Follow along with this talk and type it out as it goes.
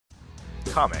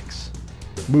comics,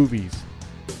 movies,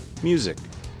 music,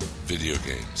 video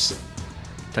games,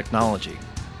 technology,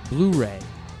 Blu-ray,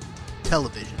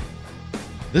 television.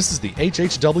 This is the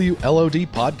HHW LOD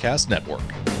Podcast Network.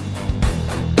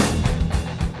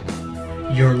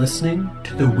 You're listening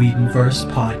to the Whedonverse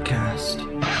Podcast,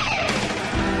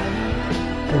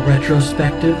 a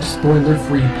retrospective,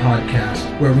 spoiler-free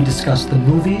podcast where we discuss the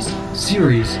movies,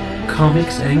 series,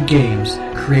 comics, and games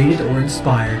created or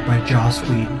inspired by Joss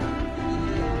Whedon.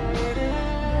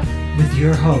 With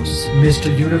your hosts,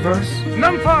 Mr. Universe,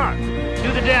 Numfar,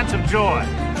 do the dance of joy,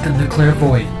 and the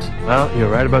Clairvoyant. Well, you're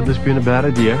right about this being a bad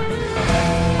idea.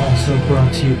 Also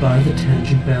brought to you by the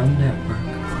Tangent Bound Network.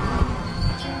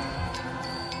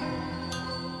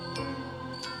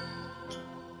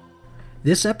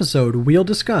 This episode, we'll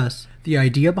discuss the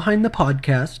idea behind the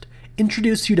podcast,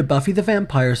 introduce you to Buffy the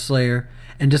Vampire Slayer,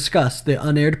 and discuss the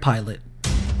unaired pilot.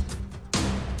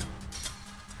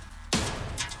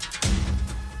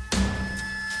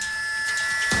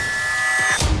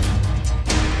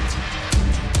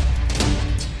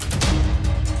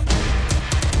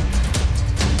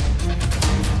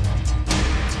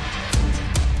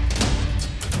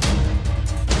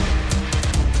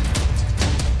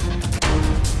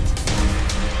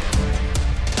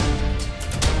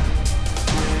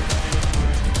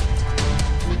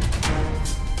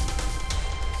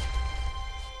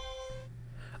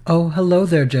 Oh, hello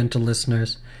there, gentle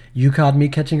listeners. You caught me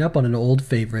catching up on an old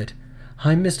favorite.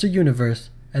 I'm Mr. Universe,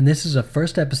 and this is a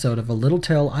first episode of a little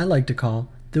tale I like to call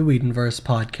the Whedonverse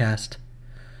Podcast.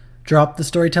 Drop the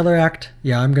Storyteller Act?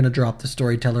 Yeah, I'm gonna drop the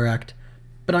Storyteller Act.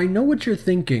 But I know what you're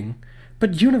thinking.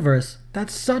 But Universe,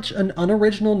 that's such an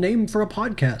unoriginal name for a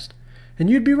podcast. And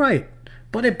you'd be right.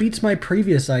 But it beats my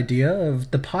previous idea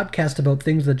of the podcast about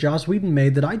things that Joss Whedon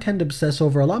made that I tend to obsess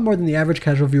over a lot more than the average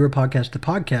casual viewer podcast to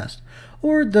podcast.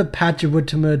 Or the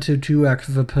Patchawutama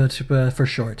for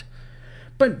short.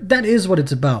 But that is what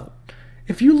it's about.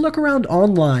 If you look around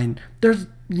online, there's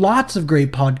lots of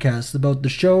great podcasts about the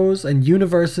shows and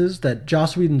universes that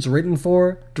Joss Whedon's written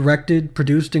for, directed,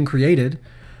 produced, and created.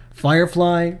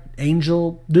 Firefly,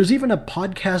 Angel, there's even a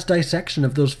podcast dissection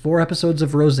of those 4 episodes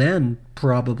of Roseanne,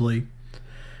 probably.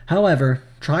 However,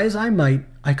 try as I might,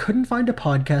 I couldn't find a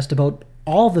podcast about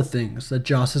all the things that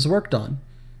Joss has worked on.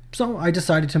 So I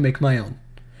decided to make my own.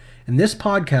 In this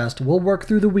podcast, we'll work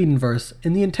through the Whedonverse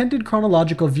in the intended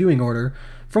chronological viewing order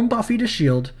from Buffy to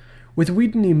S.H.I.E.L.D., with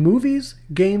Whedon-y movies,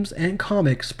 games, and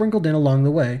comics sprinkled in along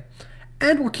the way.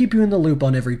 And we'll keep you in the loop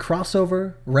on every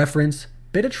crossover, reference,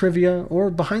 bit of trivia, or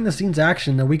behind-the-scenes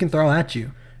action that we can throw at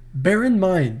you. Bear in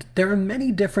mind, there are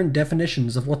many different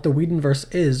definitions of what the Whedonverse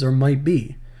is or might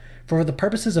be. For the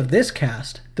purposes of this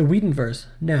cast, the Whedonverse,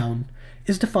 noun,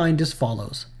 is defined as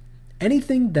follows.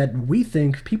 Anything that we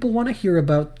think people want to hear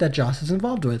about that Joss is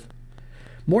involved with.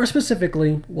 More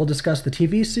specifically, we'll discuss the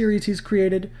TV series he's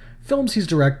created, films he's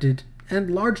directed, and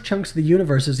large chunks of the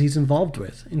universes he's involved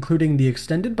with, including the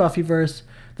extended Buffyverse,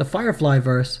 the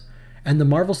Fireflyverse, and the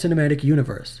Marvel Cinematic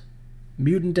Universe.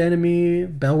 Mutant Enemy,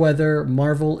 Bellwether,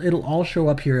 Marvel, it'll all show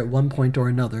up here at one point or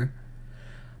another.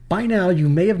 By now, you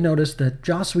may have noticed that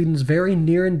Joss Whedon's very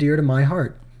near and dear to my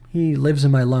heart. He lives in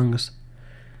my lungs.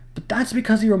 But that's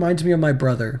because he reminds me of my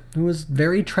brother, who was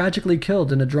very tragically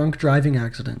killed in a drunk driving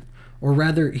accident. Or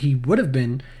rather, he would have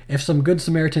been if some good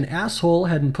Samaritan asshole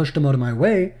hadn't pushed him out of my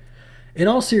way. In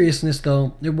all seriousness,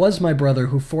 though, it was my brother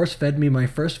who force-fed me my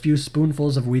first few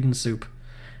spoonfuls of Whedon soup.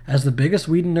 As the biggest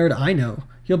Whedon nerd I know,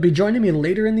 he'll be joining me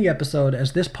later in the episode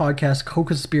as this podcast's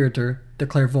co-conspirator, the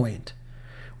Clairvoyant.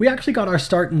 We actually got our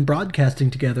start in broadcasting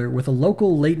together with a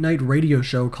local late-night radio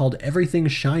show called Everything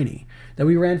Shiny that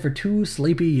we ran for 2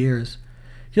 sleepy years.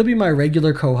 He'll be my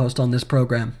regular co-host on this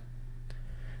program.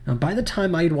 Now, by the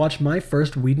time I'd watched my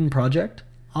first Whedon project,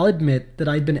 I'll admit that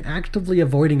I'd been actively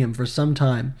avoiding him for some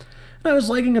time, and I was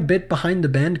lagging a bit behind the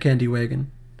band candy wagon.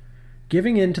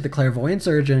 Giving in to the Clairvoyant's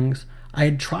urgings, I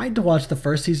had tried to watch the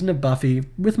first season of Buffy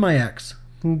with my ex,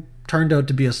 who turned out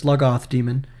to be a Sluggoth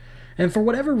demon, and for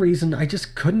whatever reason, I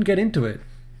just couldn't get into it.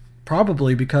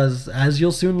 Probably because, as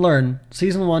you'll soon learn,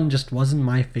 Season 1 just wasn't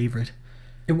my favorite.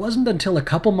 It wasn't until a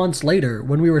couple months later,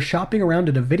 when we were shopping around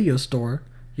at a video store,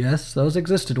 yes, those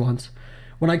existed once,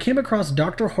 when I came across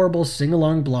Dr. Horrible's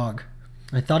sing-along blog.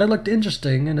 I thought it looked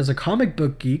interesting, and as a comic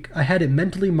book geek, I had it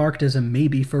mentally marked as a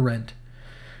maybe for rent.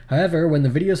 However, when the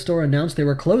video store announced they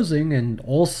were closing and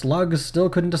old Slugs still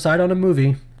couldn't decide on a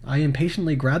movie, I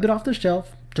impatiently grabbed it off the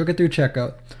shelf, took it through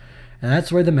checkout, and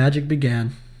that's where the magic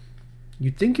began.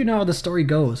 You'd think you know how the story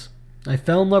goes. I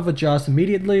fell in love with Joss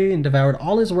immediately and devoured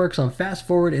all his works on fast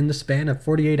forward in the span of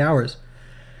 48 hours.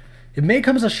 It may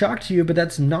come as a shock to you, but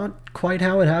that's not quite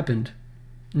how it happened.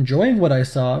 Enjoying what I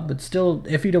saw, but still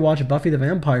iffy to watch Buffy the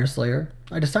Vampire Slayer,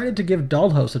 I decided to give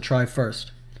Dollhouse a try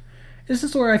first. This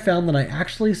is where I found that I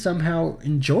actually somehow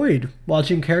enjoyed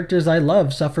watching characters I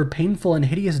love suffer painful and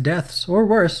hideous deaths, or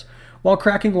worse, while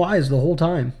cracking wise the whole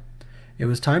time. It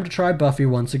was time to try Buffy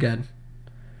once again.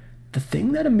 The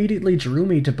thing that immediately drew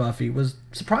me to Buffy was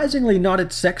surprisingly not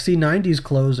its sexy 90s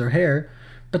clothes or hair,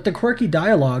 but the quirky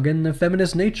dialogue and the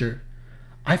feminist nature.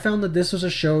 I found that this was a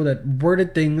show that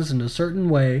worded things in a certain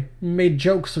way and made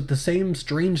jokes with the same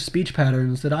strange speech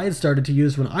patterns that I had started to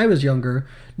use when I was younger,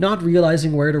 not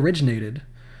realizing where it originated.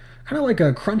 Kind of like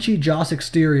a crunchy Joss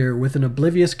exterior with an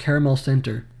oblivious caramel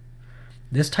center.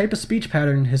 This type of speech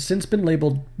pattern has since been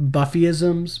labeled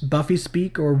Buffyisms, Buffy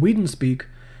speak, or Whedon speak,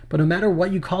 but no matter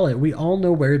what you call it, we all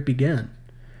know where it began.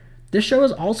 This show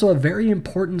is also a very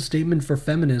important statement for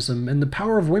feminism and the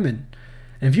power of women.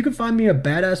 And if you can find me a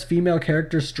badass female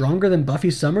character stronger than Buffy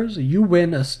Summers, you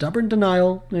win a stubborn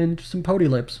denial and some potty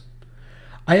lips.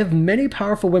 I have many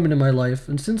powerful women in my life,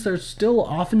 and since they're still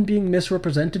often being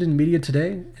misrepresented in media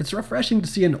today, it's refreshing to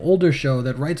see an older show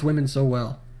that writes women so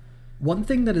well. One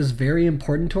thing that is very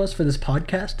important to us for this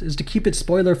podcast is to keep it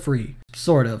spoiler-free,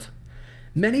 sort of.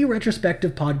 Many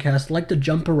retrospective podcasts like to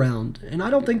jump around, and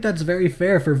I don't think that's very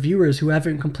fair for viewers who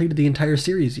haven't completed the entire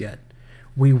series yet.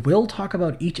 We will talk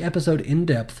about each episode in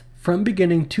depth, from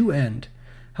beginning to end.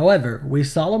 However, we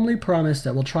solemnly promise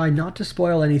that we'll try not to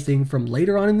spoil anything from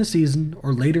later on in the season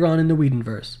or later on in the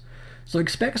Whedonverse. So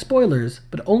expect spoilers,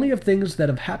 but only of things that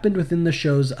have happened within the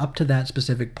shows up to that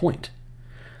specific point.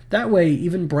 That way,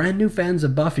 even brand new fans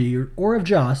of Buffy or of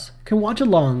Joss can watch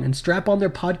along and strap on their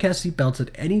podcast seatbelts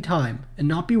at any time and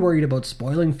not be worried about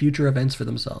spoiling future events for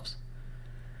themselves.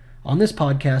 On this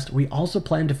podcast, we also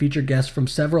plan to feature guests from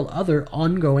several other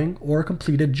ongoing or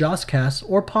completed Josscasts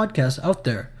or podcasts out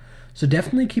there, so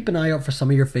definitely keep an eye out for some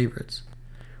of your favorites.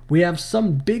 We have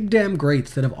some big damn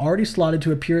greats that have already slotted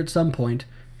to appear at some point,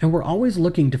 and we're always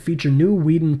looking to feature new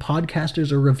Whedon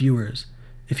podcasters or reviewers.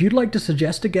 If you'd like to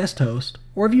suggest a guest host,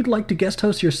 or if you'd like to guest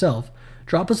host yourself,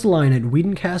 drop us a line at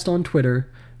Whedoncast on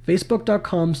Twitter,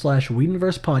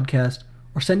 facebook.com/WhedonversePodcast,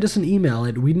 or send us an email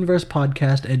at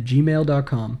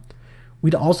WhedonversePodcast@gmail.com.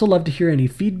 We'd also love to hear any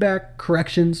feedback,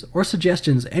 corrections, or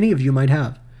suggestions any of you might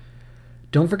have.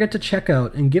 Don't forget to check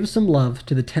out and give some love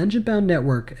to the Tangent Bound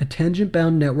Network at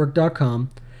tangentboundnetwork.com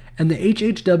and the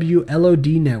HHW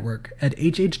LOD Network at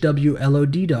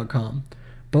hhwlod.com.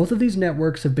 Both of these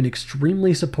networks have been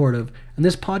extremely supportive, and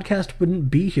this podcast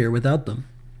wouldn't be here without them.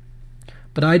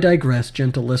 But I digress,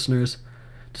 gentle listeners.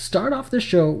 To start off this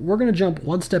show, we're going to jump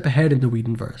one step ahead in the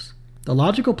Whedonverse. The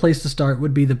logical place to start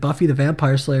would be the Buffy the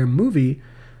Vampire Slayer movie,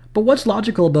 but what's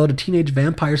logical about a teenage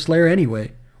vampire slayer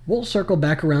anyway? We'll circle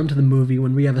back around to the movie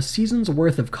when we have a season's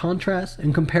worth of contrasts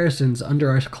and comparisons under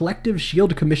our collective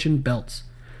S.H.I.E.L.D. Commission belts.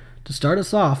 To start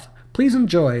us off, please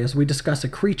enjoy as we discuss a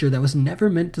creature that was never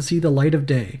meant to see the light of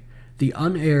day, the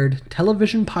unaired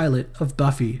television pilot of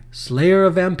Buffy, Slayer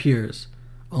of Vampires,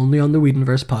 only on the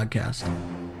Whedonverse podcast.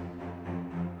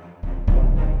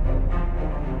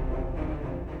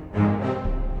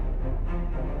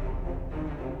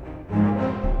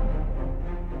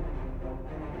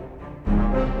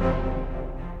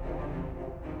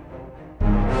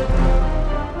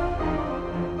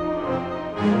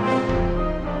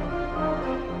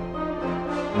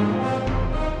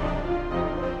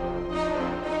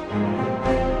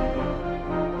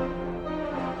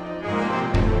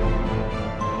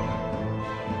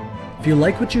 If you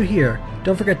like what you hear,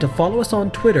 don't forget to follow us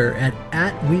on Twitter at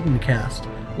 @WhedonCast,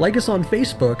 like us on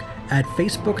Facebook at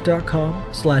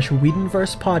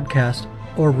facebook.com/WhedonversePodcast,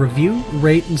 or review,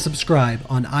 rate, and subscribe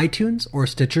on iTunes or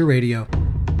Stitcher Radio.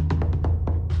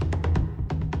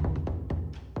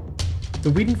 The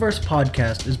Whedonverse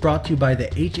podcast is brought to you by the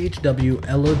HHW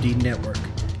LOD Network.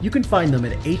 You can find them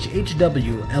at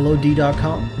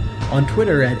hhwlod.com, on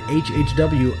Twitter at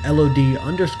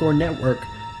hhwlod_network,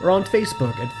 or on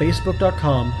Facebook at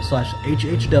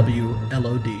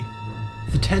facebook.com/hhwlod.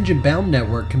 The Tangent Bound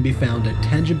Network can be found at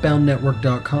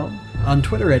tangentboundnetwork.com, on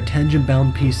Twitter at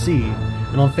tangentboundpc,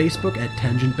 and on Facebook at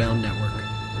Tangent Bound Network.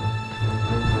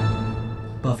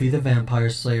 Buffy the Vampire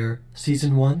Slayer,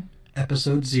 Season 1,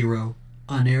 Episode 0,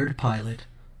 Unaired Pilot.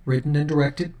 Written and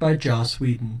directed by Joss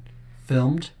Whedon.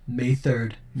 Filmed May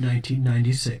 3rd,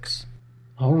 1996.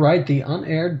 Alright, the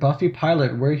unaired Buffy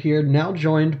pilot. We're here now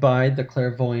joined by the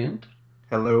Clairvoyant.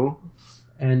 Hello.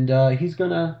 And he's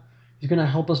gonna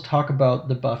help us talk about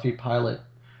the Buffy pilot,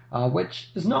 which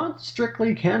is not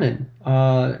strictly canon.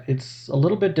 It's a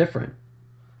little bit different.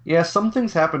 Yeah, some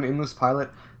things happen in this pilot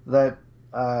that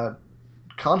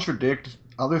contradict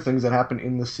other things that happen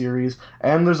in the series,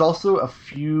 and there's also a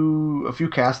few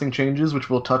casting changes which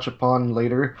we'll touch upon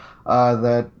later.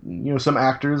 That some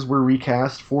actors were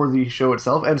recast for the show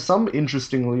itself, and some,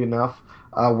 interestingly enough,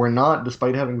 were not,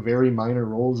 despite having very minor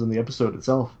roles in the episode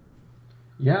itself.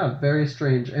 Yeah, very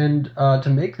strange. And to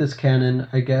make this canon,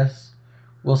 I guess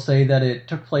we'll say that it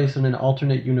took place in an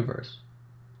alternate universe.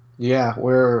 Yeah,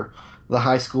 where the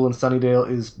high school in Sunnydale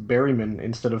is Berryman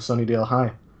instead of Sunnydale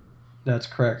High. That's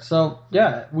correct. So,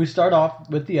 yeah, we start off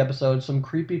with the episode, some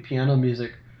creepy piano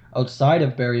music outside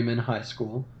of Berryman High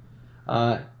School.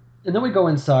 And then we go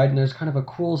inside, and there's kind of a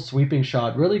cool sweeping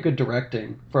shot, really good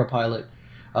directing for a pilot.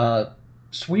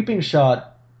 Sweeping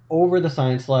shot over the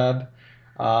science lab,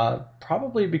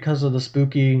 probably because of the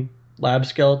spooky lab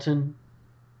skeleton.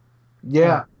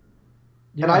 Yeah,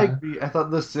 Yeah, and I agree. I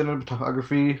thought the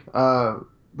cinematography,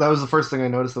 that was the first thing I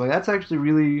noticed. Like, that's actually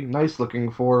really nice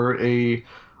looking for an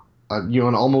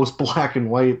almost black and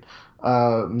white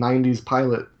 90s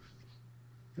pilot.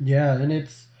 yeah, and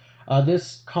it's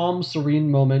this calm, serene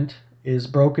moment is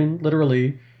broken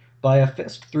literally by a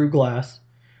fist through glass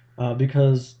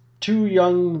because two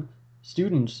young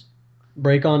students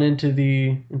break on into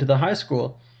the high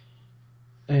school,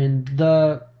 and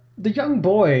the young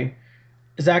boy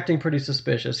is acting pretty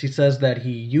suspicious. He says that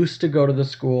he used to go to the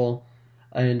school,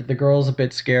 and the girl's a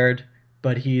bit scared,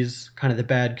 but he's kind of the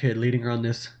bad kid leading her on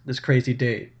this crazy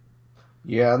date.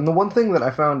 Yeah, and the one thing that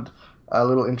I found a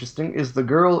little interesting is the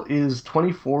girl is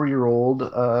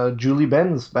 24-year-old Julie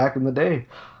Benz back in the day.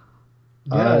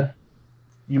 Uh, Yeah,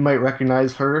 you might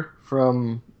recognize her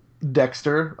from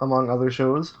Dexter, among other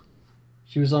shows.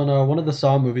 she was on one of the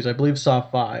Saw movies, I believe Saw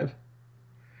 5.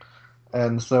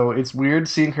 And so it's weird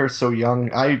seeing her so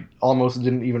young. I almost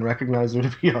didn't even recognize her,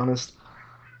 to be honest.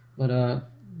 But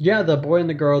yeah, the boy and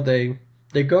the girl they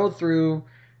go through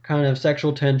kind of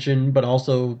sexual tension, but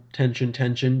also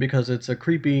tension because it's a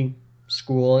creepy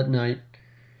school at night,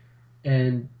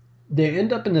 and they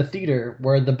end up in the theater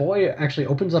where the boy actually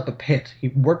opens up a pit. He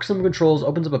works some controls,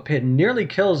 opens up a pit, and nearly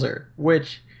kills her,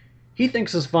 which he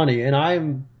thinks is funny, and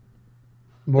I'm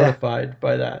Yeah, mortified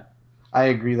by that. I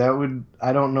agree.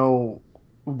 I don't know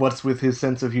what's with his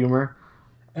sense of humor.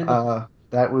 And the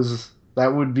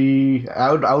That would be,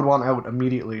 I would want out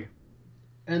immediately.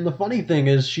 and the funny thing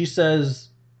is, she says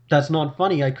that's not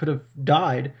funny. I could have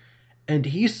died, and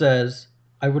he says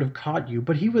I would have caught you,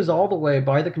 but he was all the way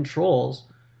by the controls,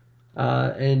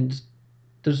 and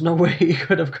there's no way he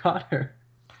could have caught her.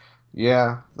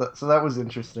 Yeah, so that was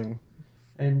interesting.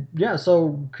 And yeah,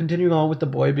 so continuing on with the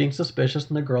boy being suspicious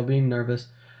and the girl being nervous,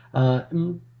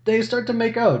 and they start to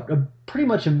make out pretty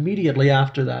much immediately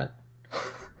after that.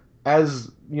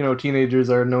 As, teenagers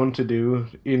are known to do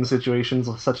in situations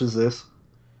such as this.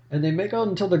 And they make out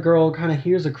until the girl kind of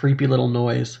hears a creepy little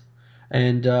noise.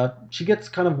 And she gets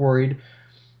kind of worried.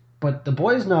 But the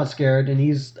boy's not scared, and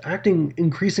he's acting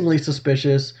increasingly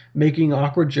suspicious, making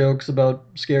awkward jokes about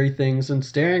scary things, and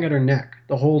staring at her neck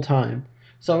the whole time.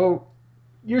 So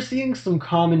you're seeing some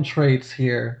common traits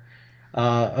here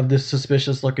of this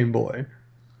suspicious looking boy.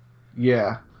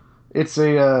 Yeah. It's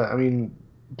I mean,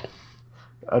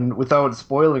 and without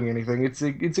spoiling anything, it's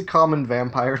a common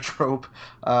vampire trope.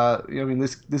 I mean,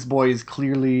 this boy is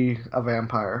clearly a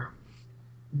vampire.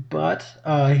 But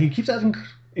he keeps acting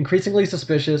increasingly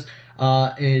suspicious,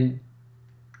 and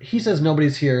he says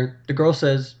nobody's here. The girl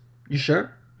says, "You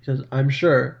sure?" He says, "I'm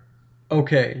sure."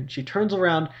 Okay. And she turns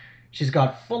around. She's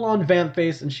got full on vamp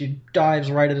face, and she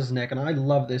dives right at his neck. And I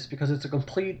love this because it's a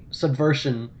complete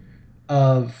subversion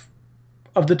of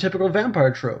the typical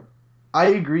vampire trope. I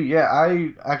agree. Yeah,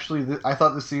 I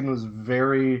thought the scene was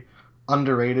very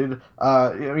underrated.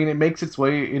 I mean, it makes its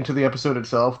way into the episode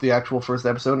itself, the actual first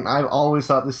episode, and I've always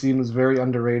thought the scene was very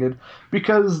underrated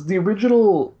because the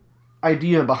original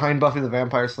idea behind Buffy the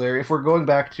Vampire Slayer, if we're going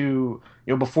back to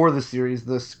before the series,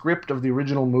 the script of the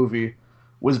original movie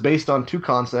was based on two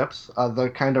concepts: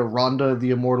 the kind of Rhonda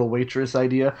the Immortal Waitress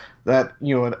idea that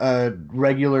a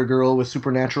regular girl with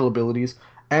supernatural abilities,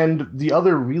 and the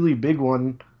other really big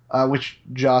one which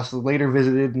Joss later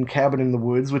visited in Cabin in the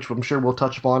Woods, which I'm sure we'll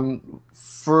touch upon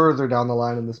further down the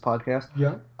line in this podcast.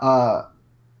 Yeah.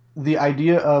 The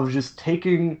idea of just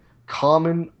taking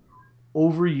common,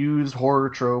 overused horror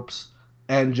tropes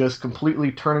and just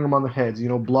completely turning them on their heads.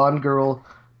 Blonde girl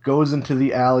goes into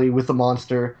the alley with a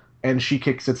monster and she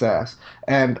kicks its ass.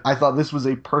 And I thought this was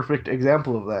a perfect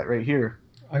example of that right here.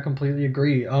 I completely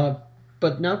agree.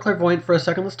 But now, clairvoyant, for a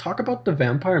second, let's talk about the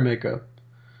vampire makeup,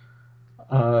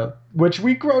 which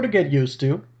we grow to get used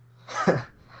to.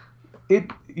 It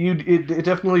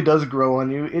definitely does grow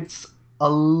on you. It's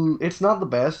not the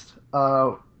best.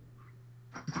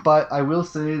 but I will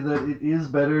say that it is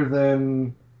better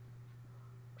than.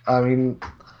 I mean,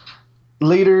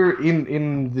 later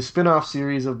in the spin-off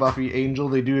series of Buffy Angel,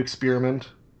 they do experiment,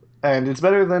 and it's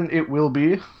better than it will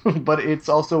be, but it's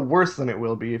also worse than it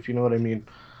will be, if you know what I mean.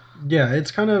 Yeah, it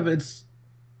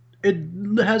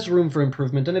has room for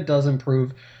improvement, and it does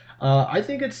improve. I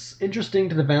think it's interesting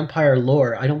to the vampire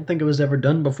lore. I don't think it was ever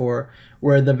done before,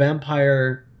 where the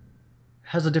vampire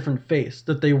has a different face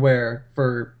that they wear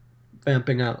for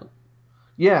vamping out.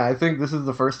 Yeah, I think this is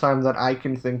the first time that I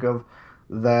can think of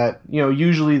that,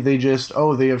 usually they just,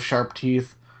 oh, they have sharp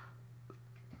teeth,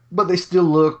 but they still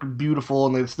look beautiful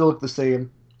and they still look the same,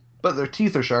 but their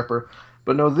teeth are sharper.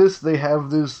 But no, they have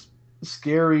this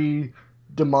scary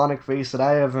demonic face that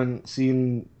I haven't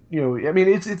seen, I mean,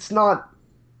 it's not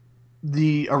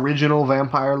the original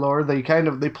vampire lore. They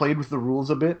played with the rules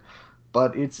a bit,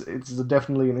 but it's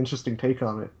definitely an interesting take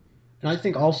on it. And I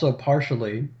think also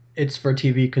partially it's for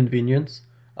TV convenience.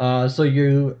 So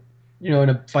in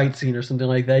a fight scene or something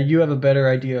like that, you have a better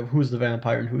idea of who's the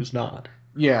vampire and who's not.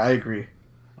 Yeah, I agree.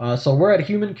 So we're at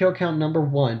human kill count number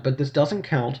 1, but this doesn't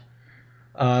count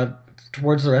uh,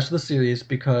 towards the rest of the series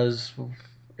because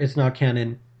it's not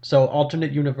canon. So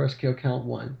alternate universe kill count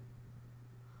 1.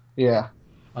 Yeah.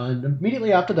 And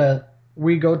immediately after that,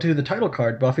 we go to the title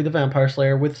card, Buffy the Vampire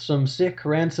Slayer, with some sick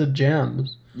rancid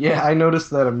jams. Yeah, I noticed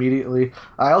that immediately.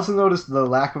 I also noticed the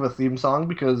lack of a theme song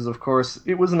because, of course,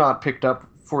 it was not picked up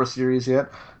for a series yet.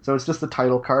 So it's just the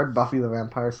title card, Buffy the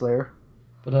Vampire Slayer.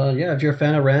 But yeah, if you're a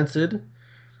fan of Rancid,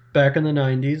 back in the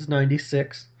 90s,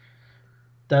 96,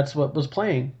 that's what was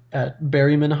playing at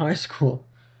Berryman High School.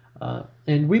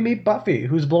 And we meet Buffy,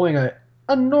 who's blowing a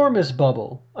enormous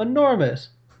bubble. Enormous.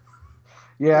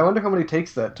 Yeah, I wonder how many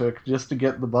takes that took just to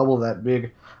get the bubble that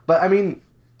big. But I mean,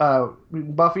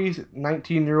 Buffy,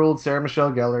 19-year-old Sarah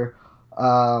Michelle Gellar.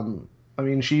 I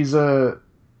mean,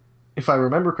 if I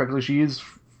remember correctly, she is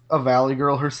a Valley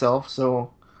girl herself,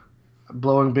 so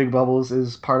blowing big bubbles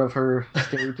is part of her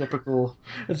stereotypical.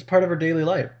 It's part of her daily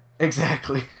life.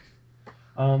 Exactly.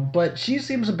 But she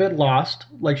seems a bit lost,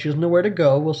 like she doesn't know where to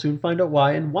go. We'll soon find out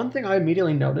why. And one thing I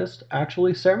immediately noticed,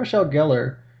 actually, Sarah Michelle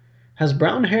Gellar has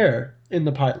brown hair in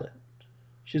the pilot.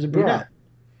 She's a brunette,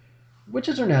 which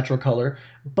is her natural color.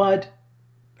 But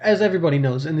as everybody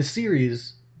knows, in the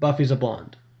series, Buffy's a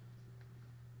blonde.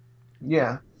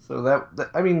 Yeah, so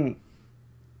I mean,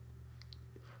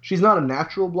 she's not a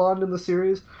natural blonde in the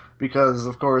series because,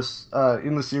 of course,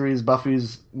 in the series,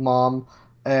 Buffy's mom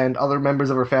and other members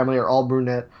of her family are all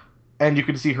brunette, and you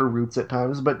can see her roots at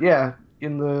times. But yeah,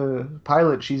 in the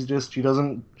pilot, she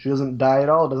doesn't dye at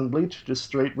all, doesn't bleach, just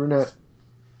straight brunette.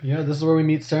 Yeah, this is where we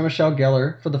meet Sarah Michelle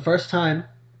Gellar for the first time,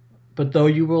 but though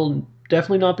you will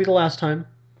definitely not be the last time.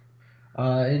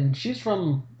 And she's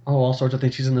from all sorts of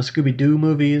things. She's in the Scooby-Doo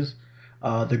movies,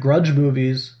 the Grudge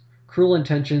movies, Cruel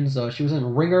Intentions. She was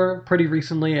in Ringer pretty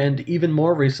recently, and even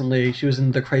more recently, she was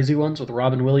in The Crazy Ones with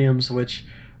Robin Williams, which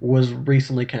was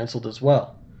recently canceled as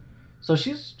well. So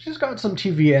she's got some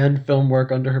TV and film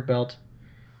work under her belt.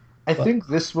 I think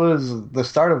this was the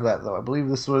start of that, though. I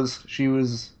believe she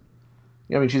was.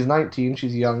 I mean, she's 19.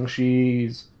 She's young.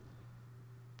 She's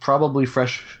probably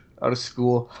fresh out of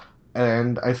school,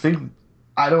 and I think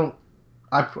I don't.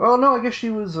 Oh no, I guess she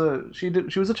was she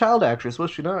was a child actress,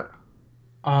 was she not?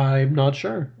 I'm not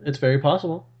sure. It's very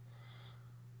possible.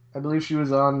 I believe she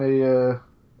was on a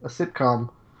sitcom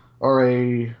or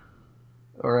a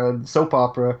soap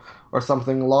opera or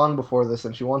something long before this,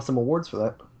 and she won some awards for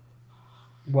that.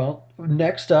 Well,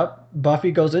 next up,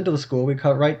 Buffy goes into the school. We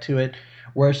cut right to it,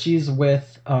 where she's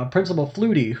with Principal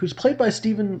Flutie, who's played by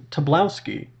Stephen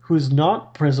Tobolowsky, who's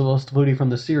not Principal Flutie from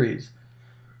the series.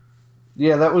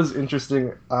 Yeah, that was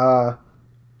interesting. I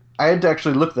had to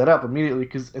actually look that up immediately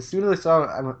because as soon as I saw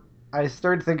it, I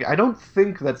started thinking, I don't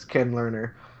think that's Ken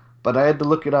Lerner, but I had to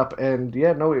look it up, and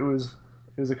yeah, no, it was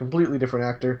a completely different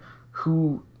actor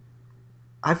who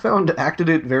I found acted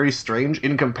it very strange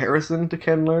in comparison to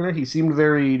Ken Lerner. He seemed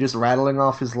very just rattling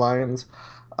off his lines.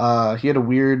 He had a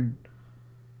weird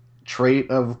trait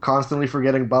of constantly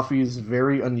forgetting Buffy's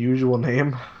very unusual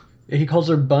name. He calls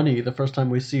her Bunny the first time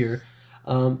we see her.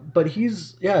 But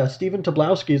Stephen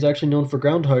Tobolowsky is actually known for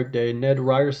Groundhog Day, Ned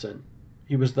Ryerson.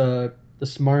 He was the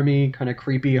smarmy, kind of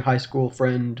creepy high school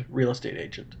friend real estate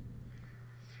agent.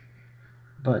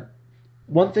 But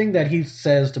one thing that he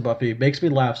says to Buffy makes me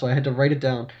laugh, so I had to write it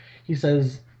down. He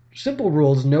says, simple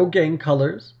rules, no gang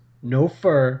colors, no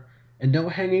fur, and no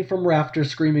hanging from rafters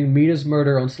screaming meat is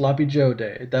murder on Sloppy Joe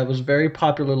Day. That was very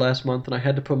popular last month, and I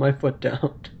had to put my foot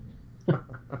down.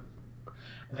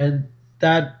 And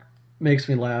that makes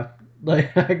me laugh.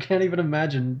 Like, I can't even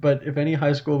imagine, but if any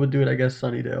high school would do it, I guess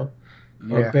Sunnydale.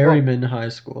 Or Yeah, well, Berryman High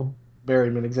School.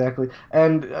 Berryman, exactly.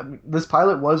 And this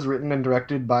pilot was written and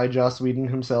directed by Joss Whedon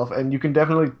himself, and you can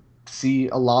definitely see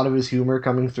a lot of his humor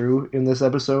coming through in this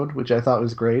episode, which I thought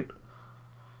was great.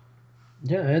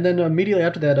 Yeah, and then immediately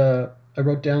after that, I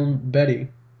wrote down Betty.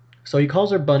 So he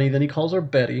calls her Bunny, then he calls her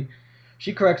Betty.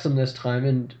 She corrects him this time,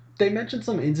 and they mention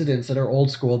some incidents that are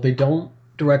old school. They don't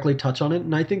directly touch on it,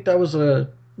 and I think that was a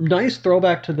nice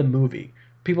throwback to the movie.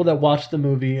 People that watched the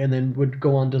movie and then would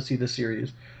go on to see the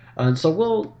series. And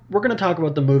so we're gonna talk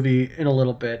about the movie in a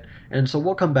little bit, and so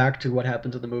we'll come back to what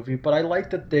happens in the movie. But I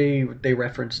like that they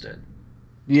referenced it.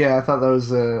 Yeah, I thought that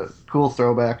was a cool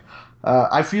throwback.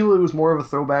 I feel it was more of a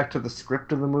throwback to the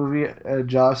script of the movie.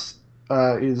 Joss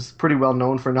is pretty well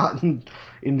known for not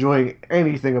enjoying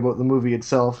anything about the movie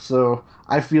itself, so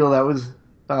I feel that was,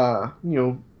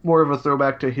 more of a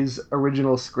throwback to his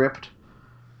original script,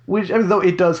 which, I mean, though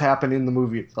it does happen in the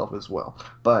movie itself as well.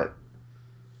 But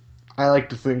I like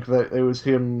to think that it was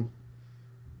him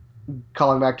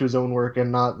calling back to his own work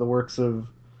and not the works of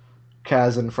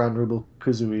Kaz and Fran Rubel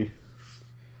Kuzui.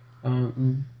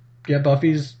 Um, yeah,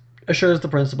 Buffy's assures the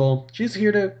principal she's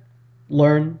here to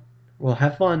learn, well,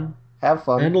 have fun, Have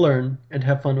fun. and learn, and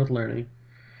have fun with learning.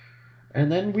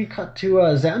 And then we cut to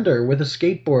Xander with a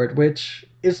skateboard, which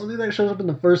is something that shows up in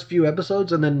the first few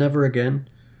episodes and then never again.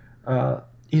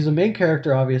 He's a main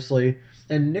character, obviously,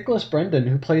 and Nicholas Brendan,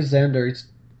 who plays Xander, he's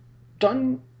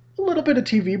done a little bit of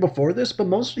TV before this, but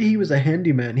mostly he was a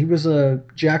handyman. He was a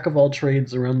jack of all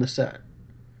trades around the set.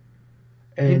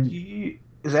 And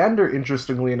Xander,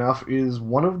 interestingly enough, is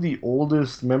one of the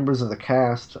oldest members of the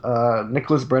cast.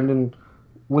 Nicholas Brendan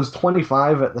was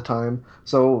 25 at the time,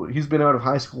 so he's been out of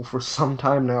high school for some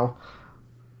time now.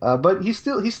 But he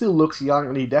still looks young,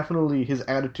 and his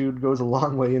attitude goes a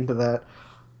long way into that.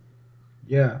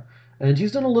 yeah, and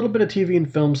he's done a little bit of TV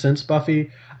and film since Buffy.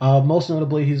 Most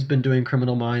notably, he's been doing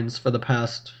Criminal Minds for the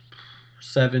past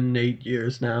 7, 8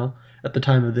 years now, at the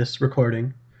time of this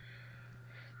recording.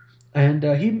 And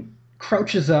he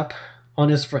crouches up on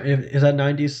his friend. Is that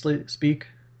 90s speak?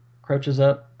 Crouches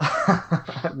up.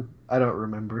 I don't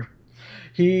remember.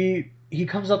 He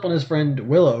comes up on his friend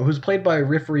Willow, who's played by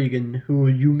Riff Regan, who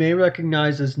you may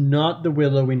recognize as not the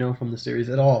Willow we know from the series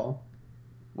at all.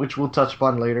 Which we'll touch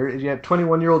upon later. Yeah,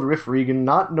 21-year-old Riff Regan,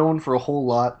 not known for a whole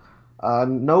lot.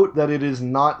 Note that it is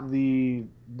not the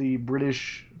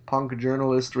British punk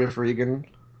journalist Riff Regan.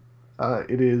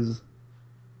 It is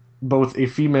both a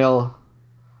female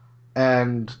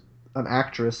and an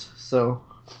actress. So,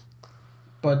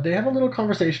 But they have a little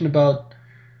conversation about,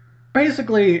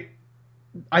 basically,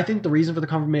 I think the reason for the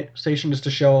conversation is to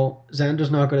show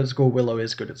Xander's not good at school, Willow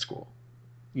is good at school.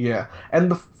 yeah.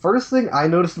 And the first thing I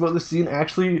noticed about this scene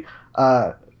actually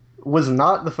was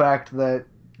not the fact that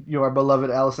our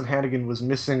beloved Allison Hannigan was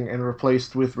missing and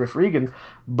replaced with Riff Regan,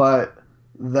 but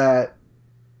that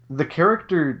the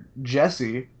character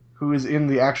Jesse, who is in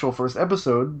the actual first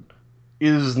episode,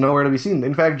 is nowhere to be seen.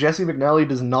 In fact, Jesse McNally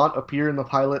does not appear in the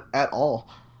pilot at all.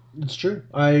 It's true.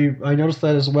 I noticed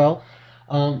that as well.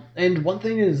 And one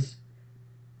thing is,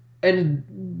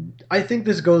 and I think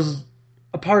this goes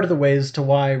a part of the ways to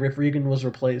why Riff Regan was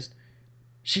replaced.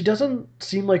 She doesn't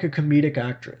seem like a comedic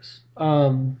actress.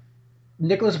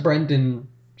 Nicholas Brendan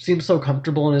seems so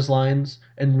comfortable in his lines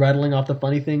and rattling off the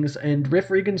funny things, and Riff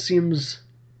Regan seems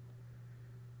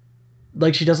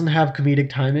like she doesn't have comedic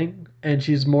timing, and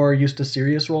she's more used to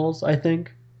serious roles, I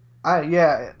think. I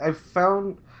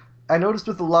noticed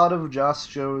with a lot of Joss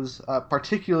shows,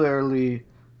 particularly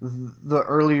the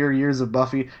earlier years of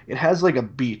Buffy, it has like a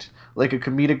beat, like a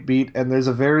comedic beat, and there's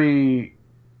a very,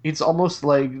 it's almost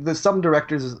like some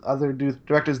directors do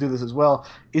this as well.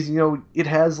 It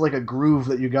has like a groove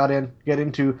that you get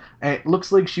into, and it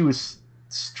looks like she was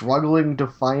struggling to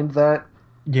find that.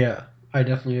 Yeah, I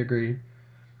definitely agree.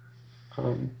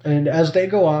 And as they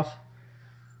go off,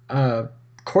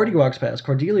 Cordy walks past,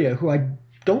 Cordelia, who I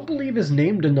don't believe is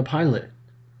named in the pilot.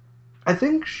 I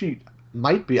think she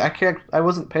might be. I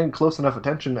wasn't paying close enough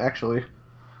attention, actually.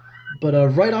 But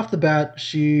right off the bat,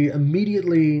 she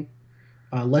immediately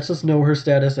lets us know her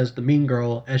status as the mean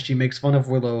girl as she makes fun of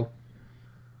Willow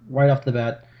right off the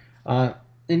bat.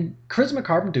 And Charisma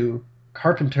Carpenter,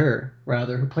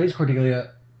 who plays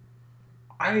Cordelia,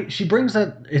 she brings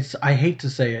that, I hate to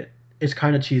say it, it's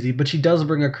kind of cheesy, but she does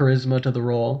bring a charisma to the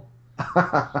role.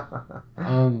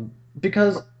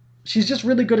 Because she's just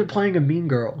really good at playing a mean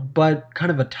girl, but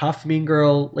kind of a tough mean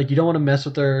girl. Like, you don't want to mess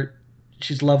with her.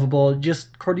 She's lovable.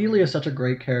 Just, Cordelia is such a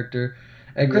great character.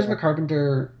 And Charisma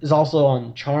Carpenter is also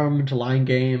on Charmed, Lying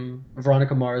Game,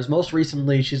 Veronica Mars. Most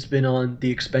recently, she's been on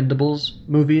the Expendables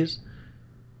movies.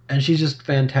 And she's just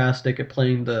fantastic at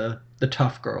playing the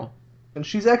tough girl. And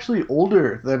she's actually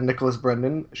older than Nicholas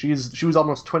Brendan. She was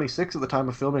almost 26 at the time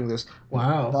of filming this,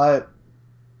 Wow. but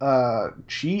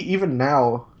she even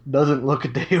now doesn't look a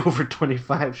day over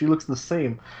 25. She looks the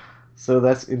same. So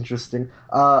that's interesting.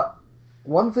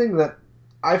 One thing that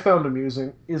I found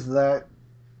amusing is that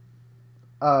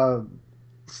uh,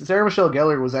 Sarah Michelle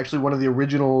Gellar was actually one of the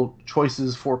original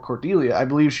choices for Cordelia. I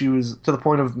believe she was to the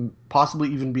point of possibly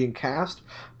even being cast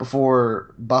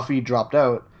before Buffy dropped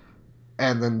out,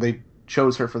 and then they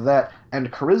chose her for that.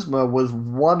 And Charisma was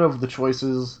one of the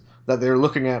choices that they're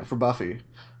looking at for Buffy.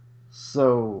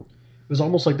 So, It was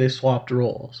almost like they swapped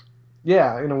roles.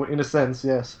 yeah, in a sense,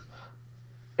 yes.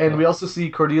 And we also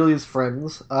see Cordelia's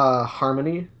friends,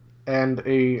 Harmony, and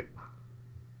a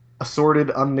assorted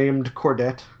unnamed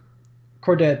Cordette.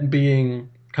 Cordette being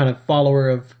kind of follower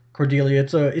of Cordelia.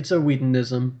 It's a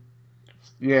Whedonism.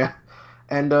 Yeah.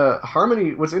 And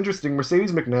Harmony, what's interesting,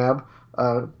 Mercedes McNabb,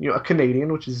 a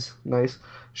Canadian, which is nice.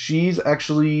 She's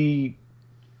actually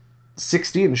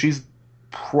 16. She's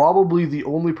probably the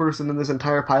only person in this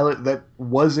entire pilot that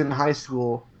was in high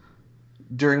school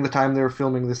during the time they were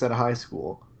filming this at a high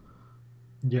school.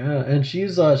 Yeah, and she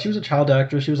was a child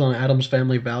actress. She was on Adam's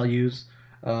Family Values,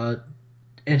 uh,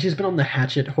 and she's been on the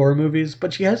Hatchet horror movies,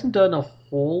 but she hasn't done a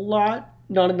whole lot.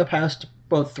 Not in the past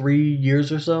about 3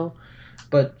 years or so,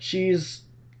 but she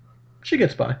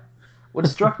gets by. What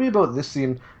struck me about this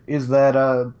scene is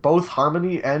that both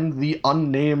Harmony and the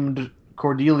unnamed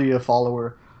Cordelia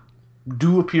follower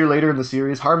do appear later in the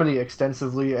series. Harmony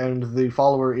extensively, and the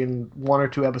follower in one or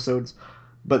two episodes.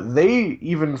 But they,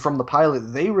 even from the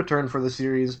pilot, they return for the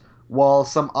series, while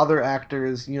some other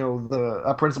actors,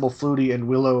 the Principal Flutie and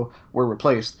Willow, were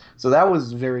replaced. So that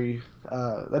was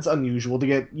that's unusual to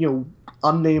get,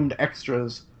 unnamed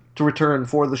extras to return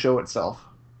for the show itself.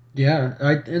 Yeah,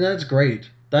 and that's great.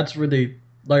 That's really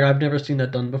like I've never seen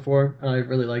that done before, and I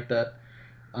really like that.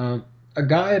 A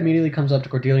guy immediately comes up to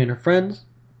Cordelia and her friends,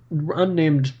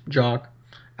 unnamed jock,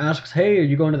 asks, "Hey, are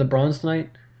you going to the Bronze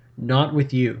tonight?" Not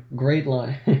with you. Great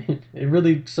line. It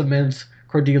really cements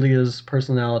Cordelia's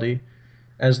personality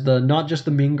as the not just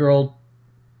the mean girl,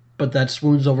 but that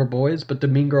swoons over boys, but the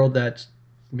mean girl that's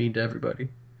mean to everybody.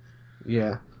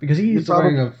 Yeah. Because he's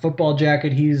probably- wearing a football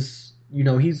jacket, he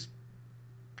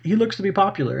looks to be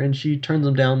popular, and she turns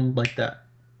him down like that.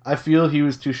 I feel he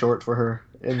was too short for her,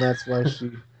 and that's why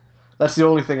she. That's the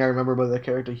only thing I remember about that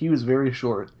character. He was very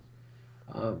short.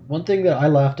 One thing that I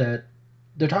laughed at,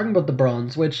 they're talking about the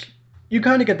Bronze, which you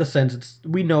kind of get the sense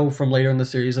we know from later in the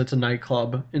series it's a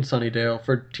nightclub in Sunnydale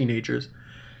for teenagers,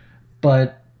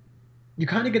 but you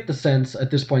kind of get the sense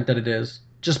at this point that it is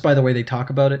just by the way they talk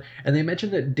about it, and they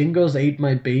mention that Dingoes Ate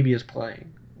My Baby is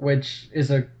playing, which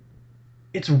is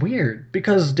it's weird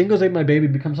because Dingoes Ate My Baby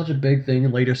becomes such a big thing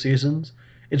in later seasons.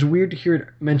 It's weird to hear it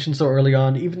mentioned so early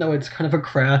on, even though it's kind of a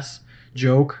crass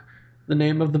joke, the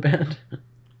name of the band.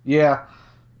 Yeah.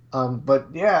 But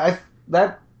yeah,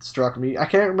 that struck me. I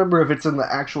can't remember if it's in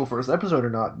the actual first episode or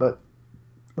not, but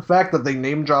the fact that they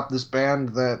name drop this band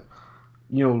that,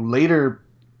 later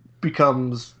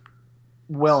becomes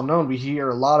well known. We hear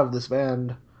a lot of this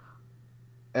band,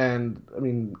 and I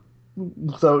mean,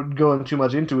 without going too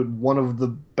much into it, one of the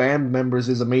band members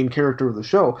is a main character of the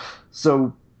show.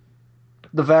 So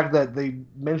the fact that they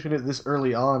mention it this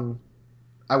early on,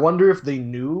 I wonder if they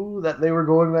knew that they were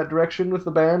going that direction with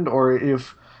the band, or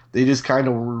if they just kind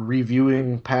of were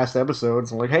reviewing past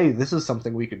episodes and like, hey, this is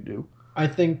something we could do. I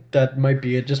think that might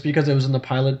be it. Just because it was in the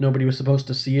pilot, nobody was supposed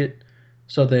to see it,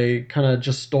 so they kind of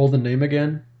just stole the name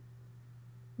again,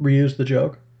 reused the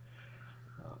joke.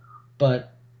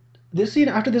 But this scene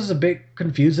after this is a bit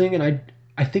confusing, and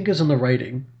I think is in the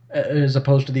writing as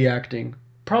opposed to the acting.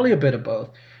 Probably a bit of both,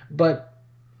 but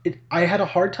I had a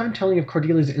hard time telling if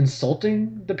Cordelia's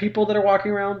insulting the people that are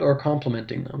walking around or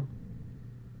complimenting them.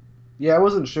 Yeah, I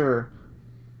wasn't sure.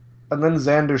 And then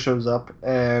Xander shows up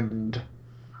and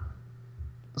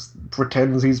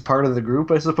pretends he's part of the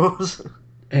group, I suppose.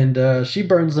 And she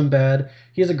burns them bad.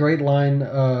 He has a great line,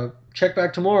 check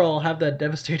back tomorrow, I'll have that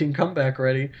devastating comeback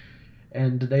ready.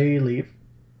 And they leave.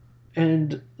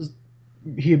 And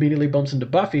he immediately bumps into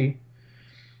Buffy,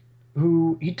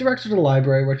 who he directs her to the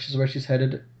library, which is where she's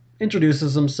headed,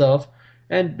 introduces himself,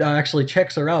 and actually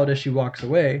checks her out as she walks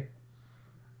away.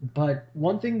 But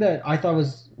one thing that I thought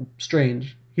was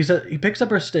strange, he said he picks up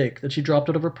her steak that she dropped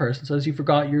out of her purse and says, "You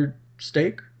forgot your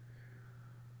steak?"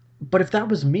 But if that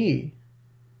was me,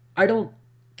 I don't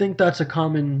think that's a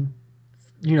common,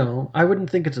 I wouldn't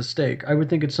think it's a steak. I would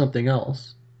think it's something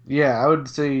else. Yeah, I would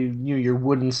say your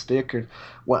wooden stick. Or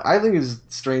what I think is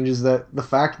strange is that the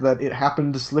fact that it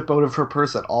happened to slip out of her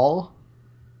purse at all.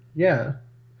 Yeah.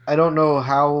 I don't know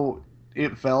how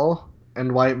it fell,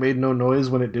 and why it made no noise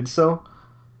when it did so.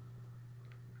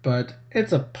 But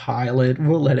it's a pilot.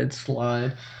 We'll let it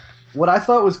slide. What I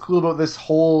thought was cool about this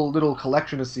whole little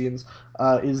collection of scenes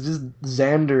is just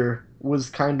Xander was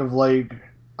kind of like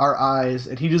our eyes,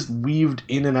 and he just weaved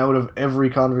in and out of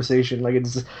every conversation. Like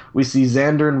it's we see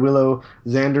Xander and Willow,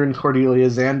 Xander and Cordelia,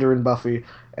 Xander and Buffy,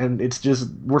 and it's just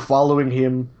we're following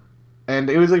him,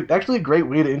 and it was like actually a great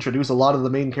way to introduce a lot of the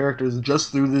main characters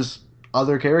just through this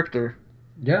other character.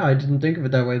 Yeah, I didn't think of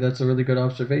it that way. That's a really good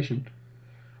observation.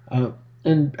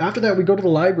 And after that, we go to the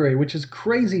library, which is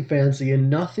crazy fancy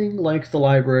and nothing like the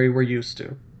library we're used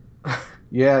to.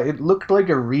 Yeah, it looked like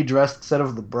a redressed set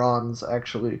of the Bronze,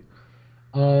 actually.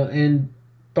 And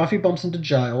Buffy bumps into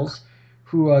Giles,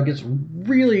 who gets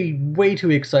really way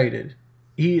too excited.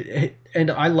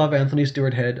 And I love Anthony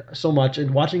Stewart Head so much,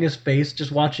 and watching his face,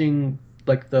 just watching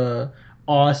like the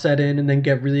awe set in and then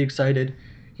get really excited,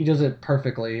 he does it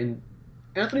perfectly. And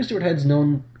Anthony Stewart Head's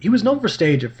known. He was known for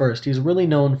stage at first. He's really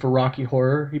known for Rocky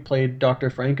Horror. He played Dr.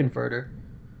 Frankenfurter.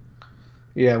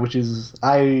 Yeah, which is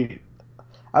I'd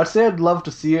say I'd love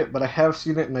to see it, but I have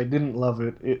seen it and I didn't love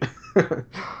it.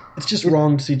 It's just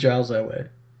wrong to see Giles that way.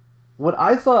 What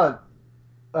I thought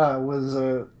was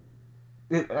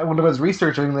when I was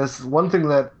researching this, one thing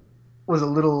that was a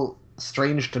little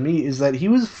strange to me is that he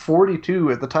was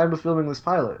 42 at the time of filming this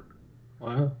pilot.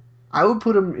 Wow. I would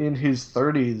put him in his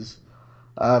 30s,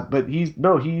 but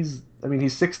I mean,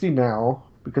 he's 60 now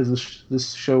because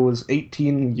this show was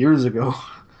 18 years ago,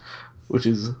 which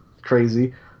is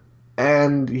crazy.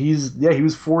 And he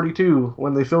was 42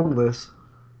 when they filmed this.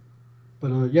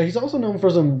 But yeah, he's also known for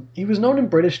some. He was known in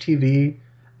British TV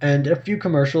and a few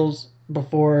commercials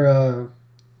before,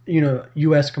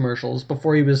 U.S. commercials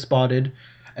before he was spotted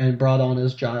and brought on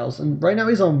as Giles. And right now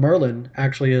he's on Merlin,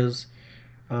 actually as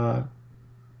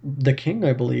the King,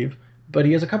 I believe. But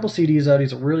he has a couple CDs out.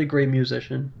 He's a really great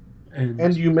musician.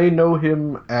 And you may know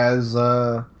him as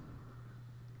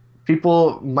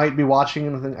people might be watching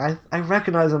and think, I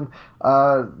recognize him.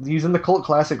 He's in the cult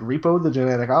classic Repo, the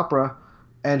Genetic Opera,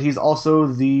 and he's also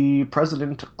the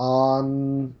president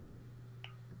on,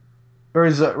 or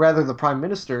is rather the prime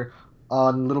minister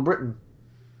on Little Britain.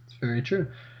 It's very true.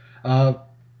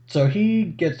 So he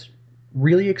gets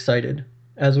really excited,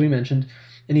 as we mentioned,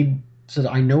 and he says,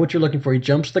 I know what you're looking for. He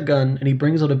jumps the gun, and he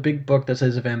brings out a big book that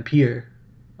says Vampire,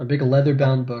 a big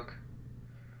leather-bound book.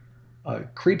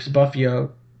 Creeps Buffy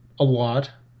out a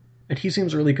lot, and he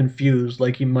seems really confused,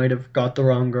 like he might have got the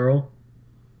wrong girl.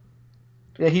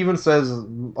 Yeah, he even says,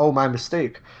 "Oh, my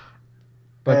mistake."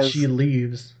 But she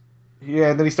leaves.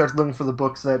 Yeah, and then he starts looking for the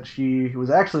books that she was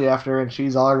actually after, and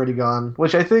she's already gone,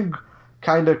 which I think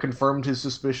kind of confirmed his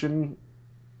suspicion.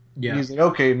 Yeah. He's like,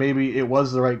 okay, maybe it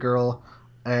was the right girl,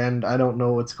 and I don't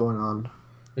know what's going on.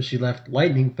 But she left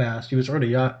lightning fast. He was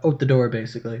already out the door,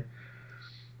 basically.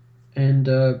 And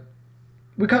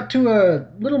we cut to a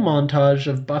little montage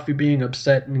of Buffy being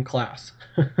upset in class.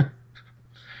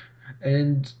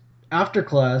 And after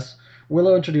class,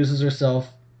 Willow introduces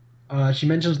herself. She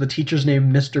mentions the teacher's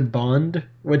name, Mr. Bond,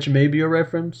 which may be a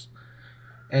reference,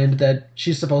 and that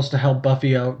she's supposed to help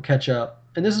Buffy out, catch up.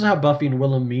 And this is how Buffy and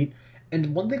Willow meet.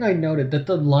 And one thing I noted, that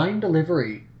the line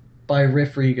delivery by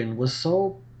Riff Regan was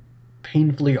so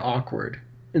painfully awkward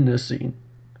in this scene.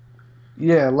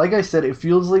 Yeah, like I said, it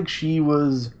feels like she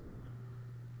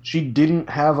didn't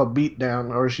have a beat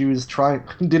down, or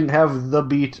didn't have the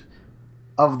beat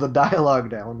of the dialogue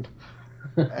down.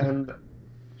 And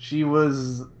she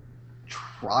was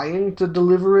trying to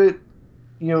deliver it.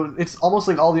 It's almost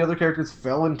like all the other characters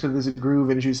fell into this groove,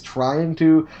 and she's trying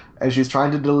to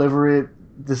deliver it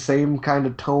the same kind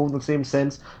of tone, the same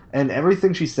sense, and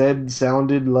everything she said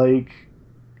sounded like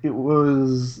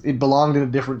it belonged in a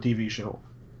different TV show.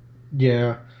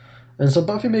 Yeah. And so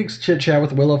Buffy makes chit-chat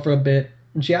with Willow for a bit,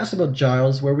 and she asks about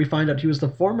Giles, where we find out he was the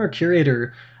former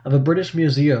curator of a British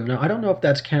museum. Now, I don't know if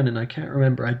that's canon. I can't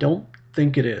remember. I don't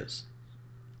think it is.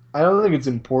 I don't think it's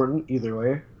important either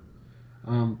way.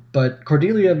 But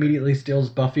Cordelia immediately steals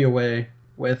Buffy away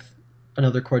with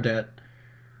another Cordette,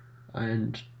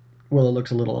 and Willow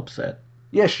looks a little upset.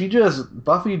 Yeah,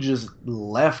 Buffy just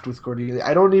left with Cordelia.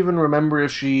 I don't even remember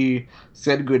if she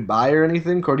said goodbye or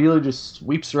anything. Cordelia just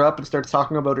sweeps her up and starts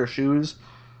talking about her shoes,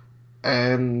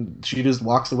 and she just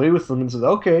walks away with them and says,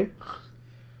 okay.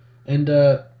 And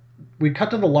we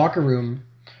cut to the locker room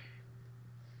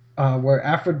where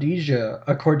Aphrodisia,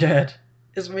 a Cordette,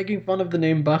 is making fun of the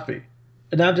name Buffy.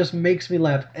 And that just makes me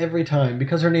laugh every time,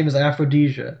 because her name is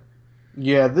Aphrodisia.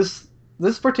 Yeah, this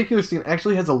particular scene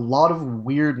actually has a lot of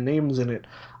weird names in it.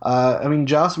 I mean,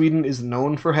 Joss Whedon is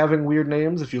known for having weird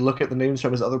names if you look at the names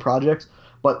from his other projects,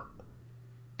 but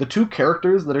The two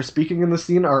characters that are speaking in the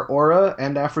scene are Aura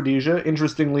and Aphrodisia.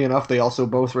 Interestingly enough, they also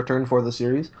both return for the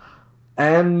series.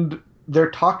 And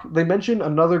they mention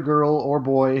another girl or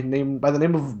boy named by the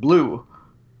name of Blue.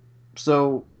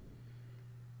 So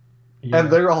Yeah.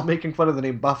 and they're all making fun of the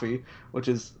name Buffy, which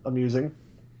is amusing.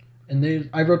 And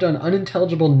I wrote down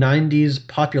unintelligible 90s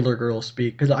popular girl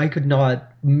speak because I could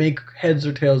not make heads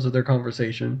or tails of their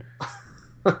conversation.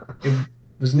 It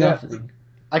was Yeah. nothing.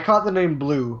 I caught the name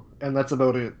Blue, and that's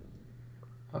about it.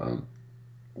 Um,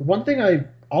 One thing I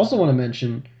also want to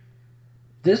mention,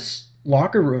 this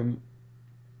locker room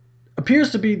appears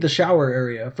to be the shower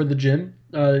area for the gym.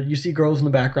 You see girls in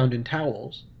the background in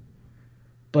towels.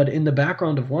 But in the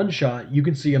background of one shot, you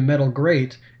can see a metal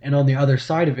grate, and on the other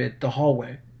side of it, the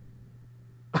hallway.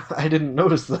 I didn't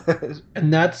notice that.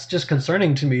 And that's just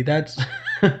concerning to me. Like,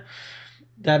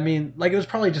 it was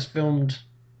probably just filmed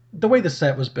the way the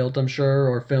set was built, I'm sure,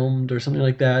 or filmed or something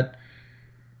like that.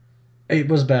 It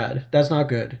was bad. That's not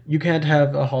good. You can't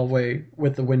have a hallway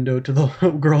with a window to the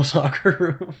girls'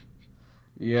 locker room.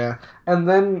 Yeah. And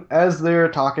then as they're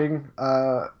talking,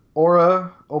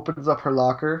 Aura opens up her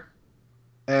locker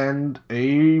and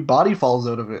a body falls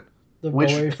out of it, The which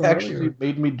boy from actually earlier.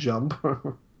 made me jump.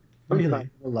 I'm Really? not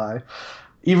gonna lie.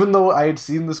 Even though I had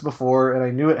seen this before and I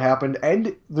knew it happened,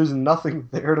 and there's nothing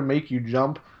there to make you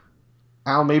jump.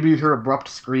 I don't know, maybe her abrupt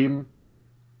scream.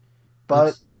 But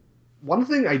That's- one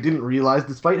thing I didn't realize,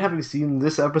 despite having seen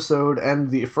this episode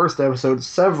and the first episode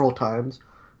several times,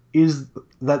 is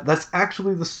that that's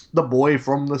actually the boy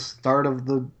from the start of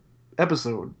the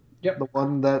episode. Yep. The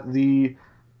one that the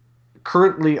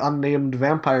currently unnamed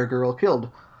vampire girl killed.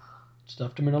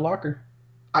 Stuffed him in a locker.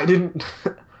 I didn't.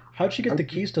 How'd she get the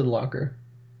keys to the locker?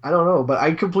 I don't know, but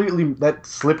that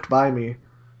slipped by me.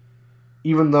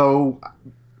 Even though,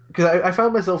 because I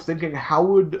found myself thinking, how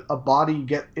would a body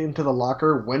get into the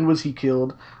locker? When was he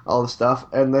killed? All the stuff,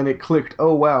 and then it clicked.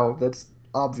 Oh wow, that's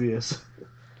obvious.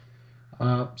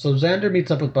 So Xander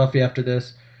meets up with Buffy after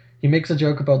this. He makes a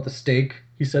joke about the stake.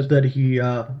 He says that he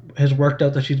has worked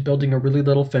out that she's building a really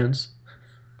little fence.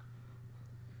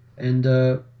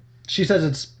 And she says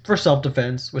it's for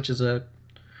self-defense, which is a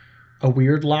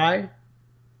weird lie.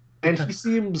 And he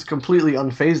seems completely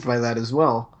unfazed by that as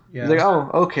well. Yeah. He's like, oh,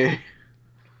 okay.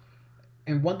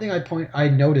 And one thing I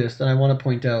noticed and I want to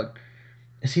point out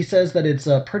is he says that it's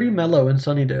pretty mellow in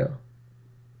Sunnydale.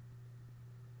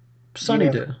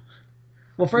 Sunnydale.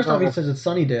 Well, first off, he No. says it's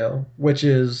Sunnydale, which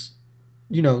is,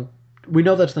 we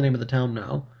know that's the name of the town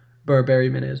now, where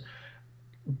Berryman is.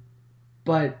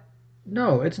 But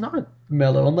no, it's not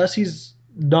mellow unless he's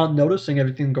not noticing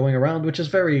everything going around, which is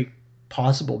very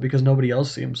possible because nobody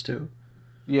else seems to.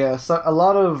 Yeah, so a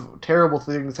lot of terrible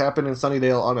things happen in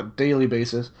Sunnydale on a daily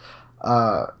basis,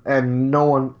 and no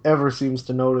one ever seems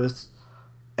to notice.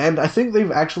 And I think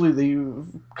they've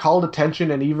called attention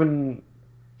and even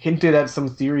hinted at some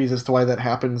theories as to why that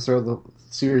happens throughout the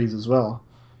series as well.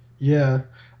 Yeah.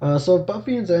 So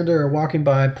Buffy and Xander are walking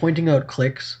by, pointing out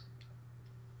cliques,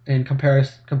 and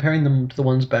comparing them to the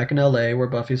ones back in LA where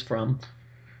Buffy's from.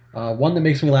 One that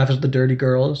makes me laugh is the Dirty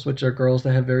Girls, which are girls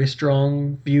that have very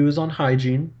strong views on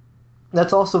hygiene.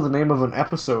 That's also the name of an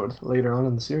episode later on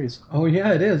in the series. Oh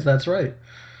yeah, it is. That's right.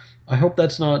 I hope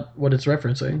that's not what it's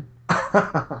referencing.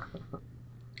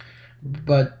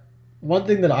 But one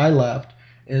thing that I laughed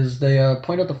is they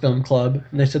point out the film club,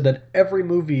 and they said that every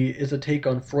movie is a take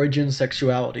on Freudian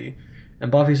sexuality. And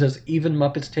Buffy says, even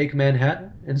Muppets Take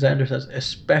Manhattan? And Xander says,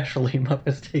 especially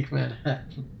Muppets Take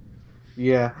Manhattan.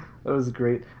 Yeah, that was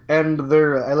great. And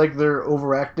I like their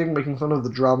overacting, making fun of the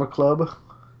drama club.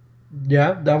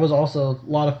 Yeah, that was also a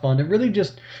lot of fun. It really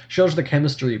just shows the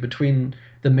chemistry between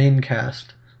the main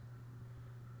cast.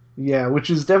 Yeah, which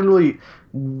is definitely,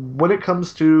 when it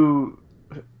comes to,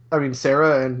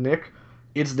 Sarah and Nick,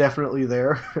 it's definitely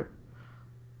there.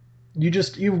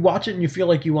 You watch it and you feel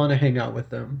like you want to hang out with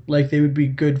them. Like they would be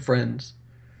good friends.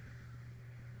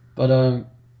 But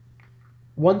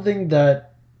one thing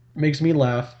that makes me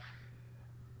laugh,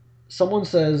 someone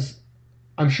says,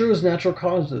 I'm sure it was natural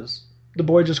causes. The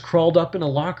boy just crawled up in a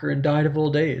locker and died of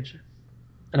old age.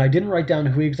 And I didn't write down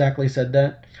who exactly said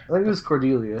that. I think it was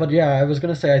Cordelia. But yeah, I was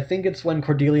going to say, I think it's when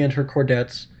Cordelia and her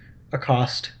Cordettes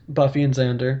accost Buffy and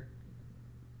Xander.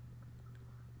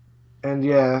 And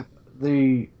yeah,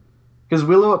 because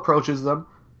Willow approaches them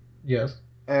Yes.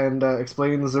 and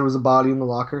explains there was a body in the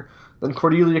locker. Then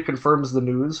Cordelia confirms the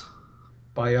news.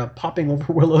 By popping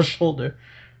over Willow's shoulder.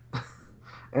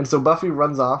 And so Buffy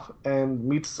runs off and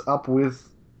meets up with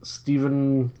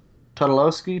Stephen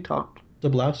Tobolowsky,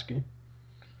 Dablowski.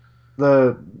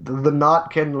 the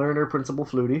not Ken Lerner Principal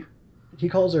Flutie. He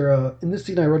calls her, in this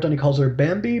scene I wrote down, he calls her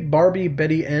Bambi, Barbie,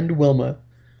 Betty, and Wilma.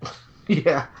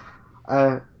 Yeah.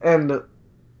 And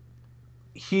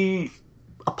he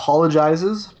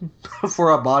apologizes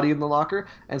for a body in the locker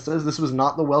and says this was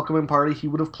not the welcoming party he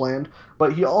would have planned.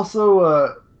 But he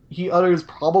also he utters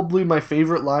probably my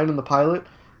favorite line in the pilot.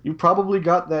 You probably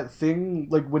got that thing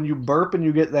like when you burp and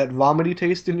you get that vomity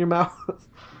taste in your mouth, which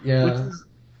Yeah. is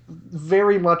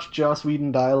very much Joss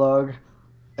Whedon dialogue,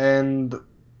 and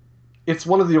it's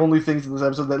one of the only things in this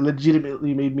episode that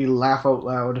legitimately made me laugh out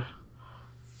loud.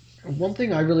 One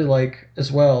thing I really like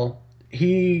as well,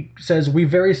 he says we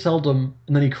very seldom,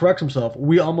 and then he corrects himself,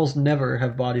 we almost never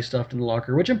have body stuffed in the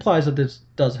locker, which implies that this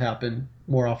does happen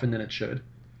more often than it should.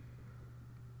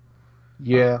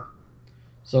 Yeah.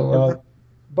 So,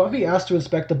 Buffy asks to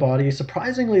inspect the body.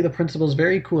 Surprisingly, the principal's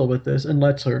very cool with this and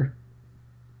lets her.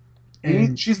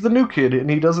 And She's the new kid, and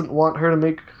he doesn't want her to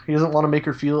make. He doesn't want to make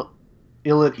her feel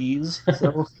ill at ease.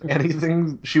 So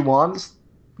anything she wants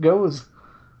goes.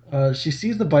 she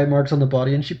sees the bite marks on the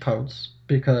body and she pouts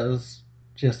because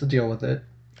she has to deal with it.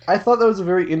 I thought that was a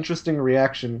very interesting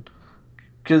reaction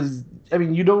because I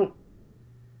mean you don't.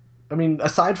 I mean,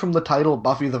 aside from the title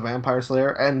Buffy the Vampire Slayer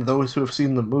and those who have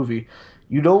seen the movie,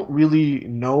 you don't really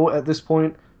know at this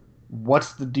point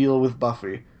what's the deal with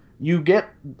Buffy. You get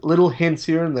little hints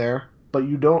here and there, but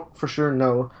you don't for sure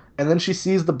know. And then she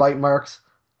sees the bite marks,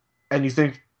 and you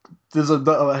think there's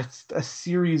a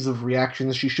series of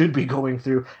reactions she should be going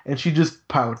through, and she just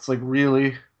pouts, like,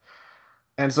 really?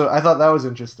 And so I thought that was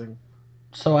interesting.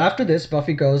 So after this,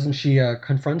 Buffy goes and she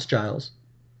confronts Giles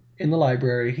in the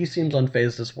library. He seems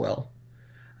unfazed as well.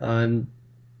 Um,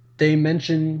 they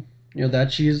mention,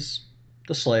 that she's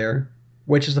the Slayer,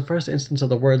 which is the first instance of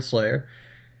the word Slayer,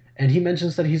 and he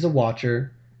mentions that he's a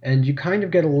Watcher, and you kind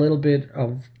of get a little bit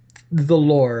of the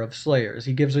lore of Slayers.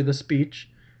 He gives her the speech.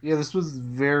 Yeah, this was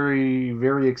very,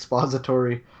 very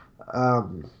expository.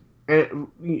 Um, it,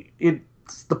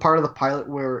 it's the part of the pilot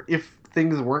where if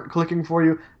things weren't clicking for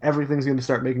you, everything's going to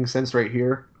start making sense right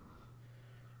here.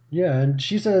 Yeah, and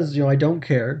she says, I don't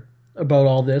care about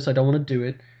all this. I don't want to do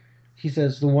it. He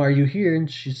says, then why are you here? And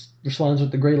she responds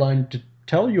with the great line, to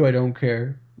tell you I don't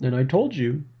care. And I told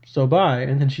you, so bye.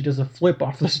 And then she does a flip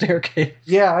off the staircase.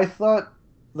 Yeah, I thought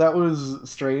that was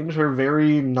strange. Her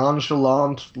very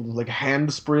nonchalant, like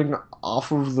handspring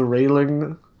off of the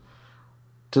railing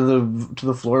to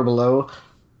the floor below.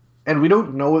 And we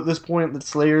don't know at this point that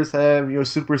Slayers have,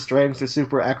 super strength or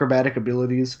super acrobatic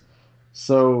abilities.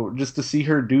 So just to see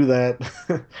her do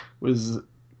that was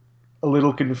a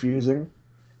little confusing.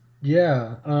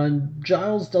 Yeah,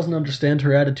 Giles doesn't understand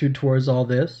her attitude towards all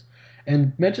this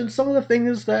and mentions some of the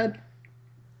things that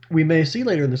we may see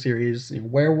later in the series,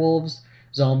 werewolves,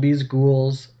 zombies,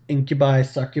 ghouls, incubi,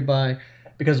 succubi,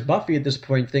 because Buffy at this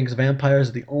point thinks vampires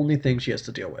are the only thing she has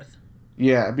to deal with.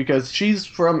 Yeah, because she's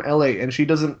from LA and she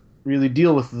doesn't really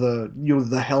deal with the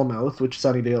Hellmouth, which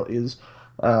Sunnydale is,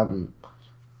 um,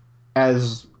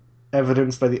 as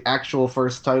evidenced by the actual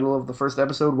first title of the first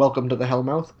episode, Welcome to the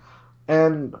Hellmouth.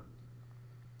 And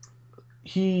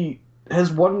he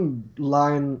has one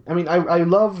line. I mean, I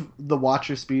love the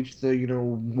Watcher speech, the,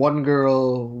 one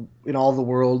girl in all the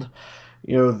world.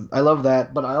 I love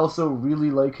that, but I also really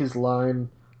like his line,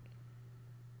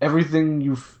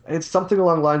 it's something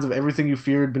along the lines of everything you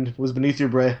feared was beneath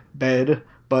your bed,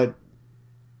 but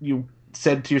you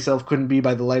said to yourself couldn't be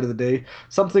by the light of the day.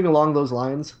 Something along those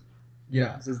lines.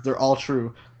 Yeah. They're all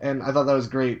true. And I thought that was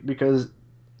great because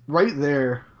right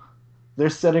there, they're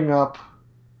setting up,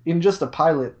 in just a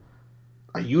pilot,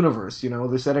 a universe.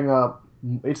 They're setting up.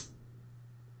 It's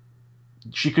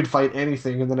she could fight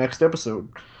anything in the next episode.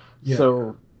 Yeah.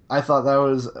 So I thought that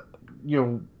was,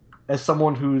 as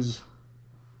someone who's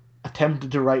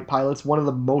attempted to write pilots, one of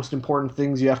the most important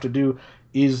things you have to do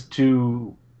is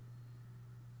to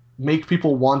make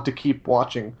people want to keep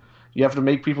watching. You have to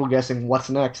make people guessing what's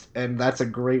next, and that's a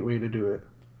great way to do it.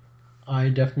 I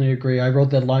definitely agree. I wrote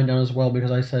that line down as well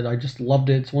because I said I just loved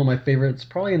it. It's one of my favorites,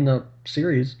 probably in the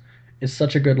series. It's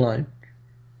such a good line.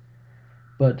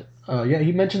 But yeah,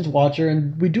 he mentions Watcher,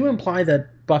 and we do imply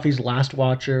that Buffy's last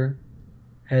Watcher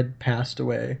had passed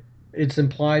away. It's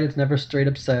implied, it's never straight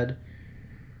up said.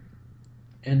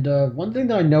 And one thing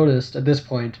that I noticed at this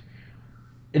point,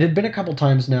 it had been a couple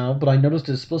times now, but I noticed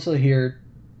it explicitly here.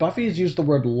 Buffy has used the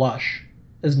word lush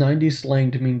as 90s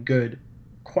slang to mean good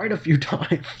quite a few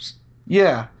times.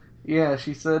 Yeah, yeah.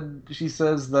 She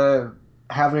says that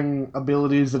having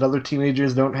abilities that other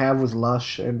teenagers don't have was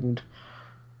lush, and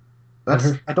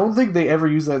I don't think they ever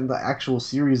use that in the actual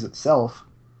series itself.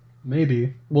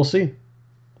 Maybe. We'll see.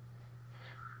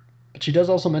 But she does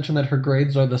also mention that her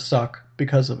grades are the suck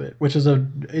because of it, which is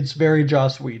it's very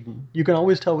Joss Whedon. You can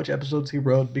always tell which episodes he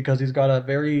wrote because he's got a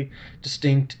very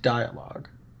distinct dialogue.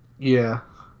 Yeah.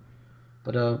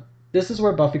 But this is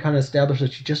where Buffy kind of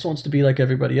establishes she just wants to be like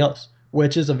everybody else,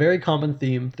 which is a very common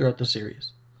theme throughout the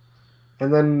series.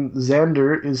 And then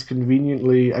Xander is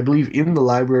conveniently, I believe, in the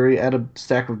library at a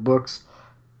stack of books,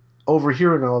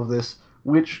 overhearing all of this,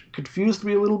 which confused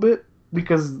me a little bit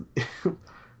because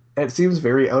it seems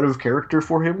very out of character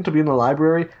for him to be in the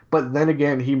library. But then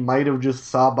again, he might have just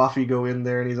saw Buffy go in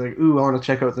there and he's like, "Ooh, I want to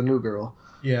check out the new girl."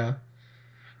 Yeah.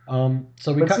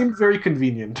 It seemed very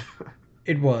convenient.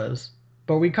 It was,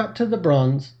 but we cut to the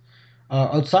Bronze,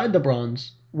 outside the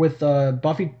Bronze, with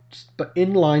Buffy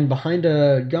in line behind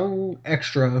a young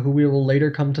extra who we will later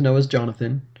come to know as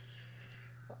Jonathan.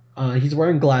 He's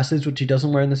wearing glasses, which he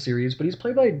doesn't wear in the series, but he's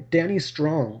played by Danny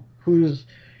Strong,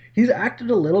 he's acted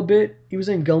a little bit. He was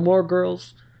in Gilmore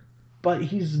Girls, but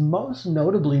he's most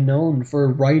notably known for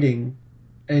writing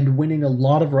and winning a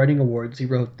lot of writing awards. He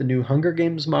wrote the new Hunger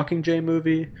Games Mockingjay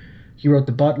movie. He wrote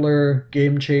The Butler,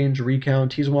 Game Change,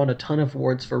 Recount. He's won a ton of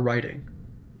awards for writing.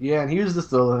 Yeah, and he was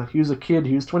he was a kid.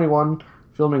 He was 21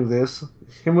 filming this.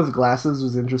 Him with glasses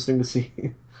was interesting to see.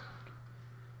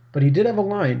 But he did have a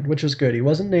line, which was good. He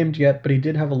wasn't named yet, but he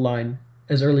did have a line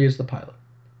as early as the pilot.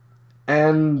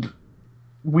 And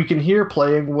we can hear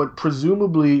playing what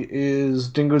presumably is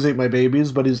Dingoes Ate My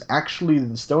Babies, but is actually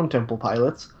the Stone Temple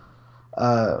Pilots,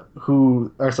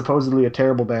 who are supposedly a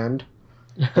terrible band.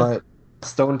 But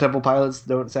Stone Temple Pilots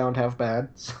don't sound half bad.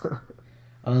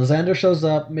 Xander shows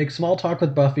up, makes small talk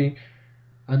with Buffy,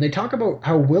 and they talk about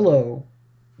how Willow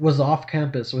was off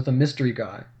campus with a mystery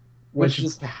guy. Which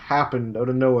just happened out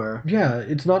of nowhere. Yeah,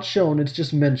 it's not shown, it's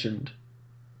just mentioned.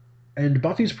 And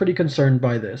Buffy's pretty concerned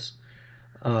by this.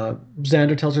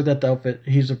 Xander tells her that the outfit,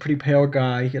 he's a pretty pale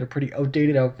guy, he had a pretty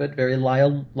outdated outfit, very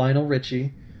Lionel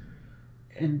Richie.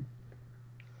 And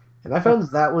I found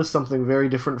that was something very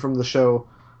different from the show.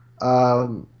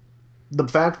 The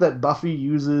fact that Buffy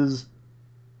uses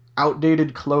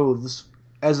outdated clothes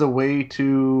as a way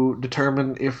to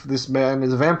determine if this man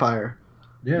is a vampire.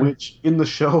 Yeah. Which, in the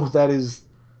show, that is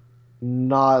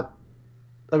not...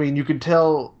 I mean, you can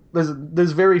tell...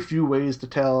 There's very few ways to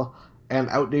tell, and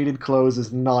outdated clothes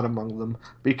is not among them.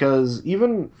 Because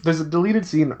even... There's a deleted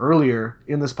scene earlier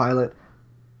in this pilot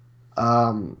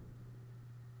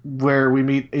where we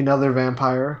meet another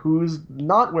vampire who's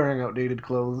not wearing outdated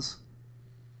clothes.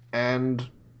 And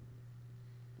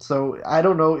so I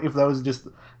don't know if that was just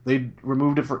they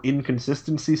removed it for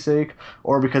inconsistency's sake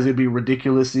or because it'd be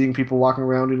ridiculous seeing people walking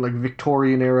around in like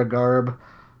Victorian era garb,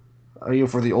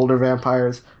 for the older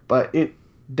vampires. But it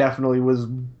definitely was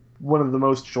one of the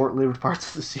most short-lived parts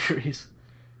of the series.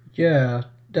 Yeah,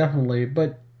 definitely.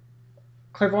 But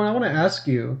Clairvoyant, I want to ask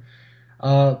you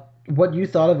what you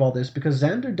thought of all this, because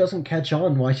Xander doesn't catch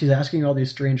on why she's asking all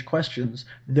these strange questions,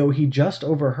 though he just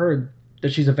overheard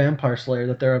that she's a vampire slayer,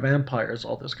 that there are vampires,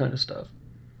 all this kind of stuff.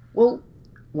 Well,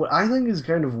 what I think is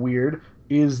kind of weird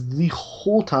is the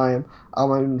whole time,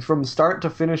 from start to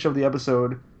finish of the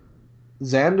episode,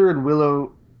 Xander and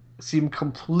Willow seem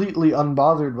completely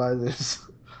unbothered by this.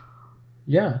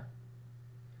 Yeah.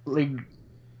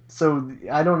 So,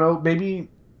 I don't know, maybe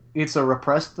it's a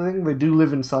repressed thing. They do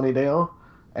live in Sunnydale,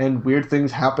 and weird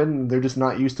things happen, and they're just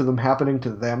not used to them happening to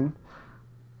them.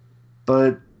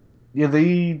 But, yeah,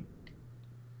 they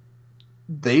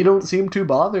don't seem too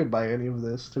bothered by any of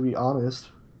this, to be honest.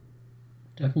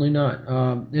 Definitely not.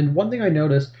 And one thing I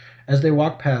noticed as they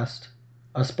walk past,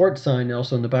 a sports sign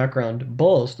also in the background,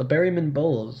 Bulls, the Berryman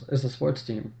Bulls is a sports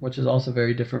team, which is also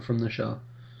very different from the show.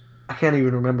 I can't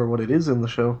even remember what it is in the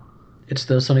show. It's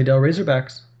the Sunnydale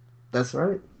Razorbacks. That's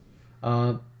right.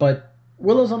 But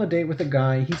Willow's on a date with a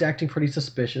guy. He's acting pretty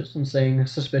suspicious and saying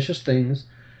suspicious things.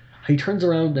 He turns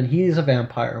around and he's a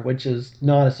vampire, which is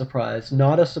not a surprise,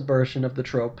 not a subversion of the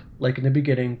trope like in the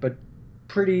beginning, but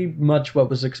pretty much what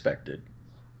was expected.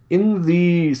 In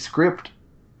the script,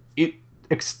 it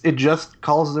just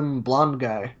calls him blonde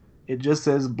guy. It just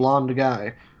says blonde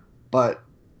guy. But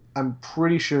I'm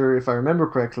pretty sure, if I remember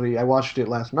correctly, I watched it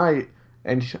last night,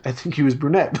 and I think he was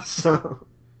brunette. So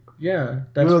yeah,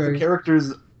 that's the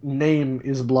character's name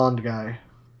is blonde guy.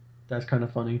 That's kind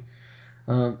of funny.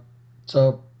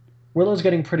 So Willow's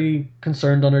getting pretty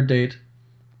concerned on her date.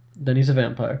 Then he's a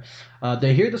vampire.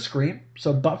 They hear the scream,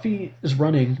 so Buffy is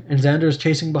running, and Xander is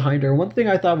chasing behind her. One thing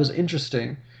I thought was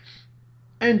interesting,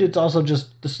 and it's also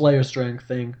just the Slayer strength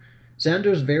thing,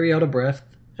 Xander's very out of breath,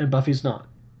 and Buffy's not.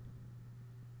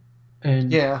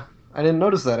 And yeah, I didn't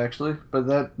notice that, actually, but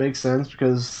that makes sense,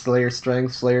 because Slayer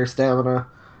strength, Slayer stamina,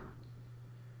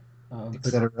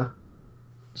 etc.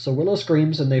 So Willow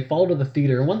screams and they fall to the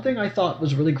theater. And one thing I thought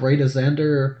was really great is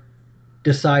Xander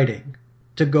deciding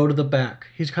to go to the back.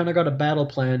 He's kind of got a battle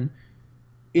plan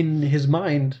in his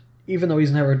mind, even though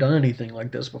he's never done anything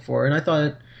like this before. And I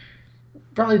thought,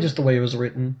 probably just the way it was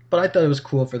written, but I thought it was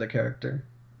cool for the character.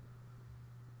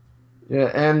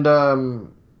 Yeah, and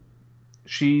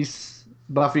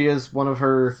Buffy is one of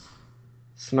her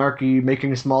snarky,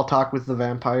 making small talk with the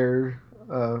vampire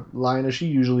line, as she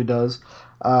usually does,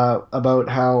 about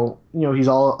how, he's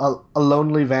a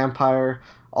lonely vampire,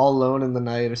 all alone in the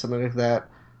night, or something like that.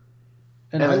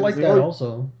 And I like that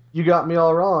also. You got me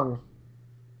all wrong.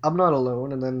 I'm not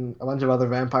alone. And then a bunch of other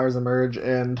vampires emerge,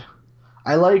 and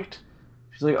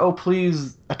she's like, oh,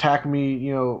 please attack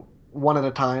me, one at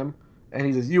a time. And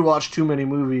he says, you watch too many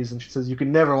movies. And she says, you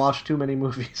can never watch too many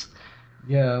movies.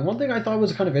 Yeah, one thing I thought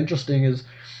was kind of interesting is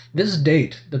this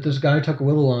date that this guy took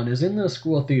Willow on is in the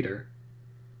school theater,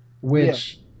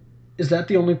 which is that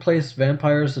the only place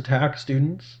vampires attack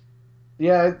students?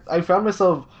 Yeah, I found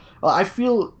myself. I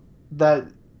feel that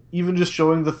even just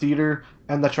showing the theater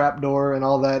and the trapdoor and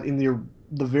all that in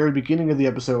the very beginning of the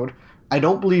episode, I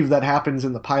don't believe that happens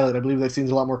in the pilot. I believe that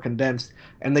scene's a lot more condensed,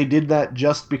 and they did that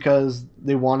just because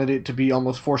they wanted it to be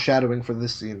almost foreshadowing for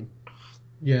this scene.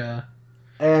 Yeah.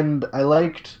 And I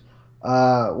liked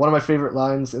one of my favorite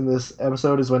lines in this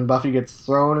episode is when Buffy gets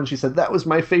thrown, and she said, "That was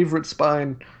my favorite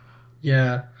spine."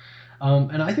 Yeah.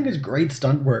 And I think it's great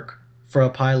stunt work for a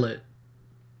pilot.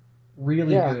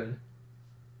 Really good.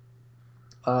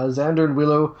 Xander and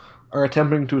Willow are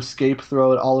attempting to escape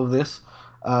throughout all of this.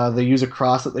 They use a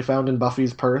cross that they found in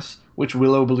Buffy's purse, which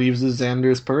Willow believes is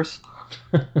Xander's purse.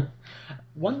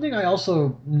 One thing I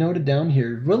also noted down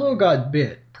here, Willow got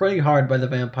bit pretty hard by the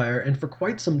vampire, and for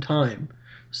quite some time,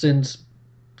 since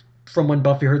from when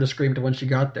Buffy heard the scream to when she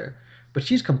got there. But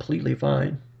she's completely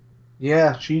fine.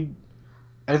 Yeah,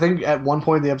 I think at one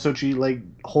point in the episode she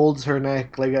holds her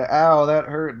neck like, ow, that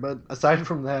hurt. But aside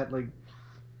from that,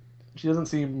 she doesn't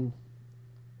seem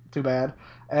too bad.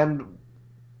 And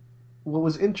what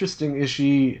was interesting is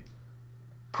she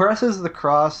presses the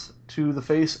cross to the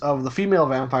face of the female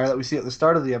vampire that we see at the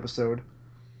start of the episode,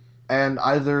 and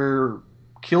either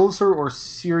kills her or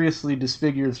seriously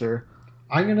disfigures her.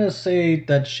 I'm gonna say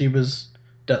that she was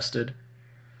dusted.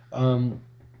 And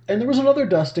there was another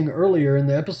dusting earlier in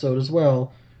the episode as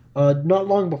well, not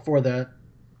long before that.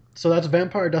 So that's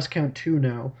Vampire Dust Count 2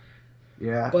 now.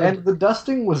 Yeah, but, and the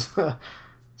dusting was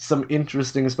some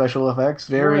interesting special effects,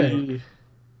 very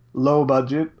low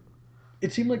budget.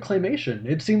 It seemed like claymation.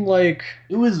 It seemed like...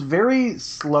 It was very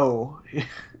slow.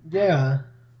 Yeah.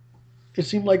 It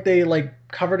seemed like they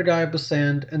covered a guy up with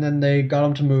sand, and then they got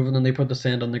him to move, and then they put the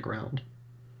sand on the ground.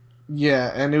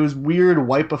 Yeah, and it was weird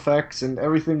wipe effects, and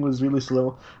everything was really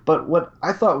slow. But what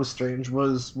I thought was strange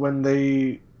was when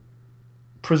they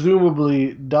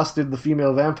presumably dusted the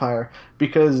female vampire,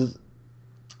 because,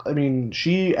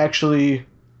 she actually,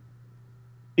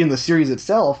 in the series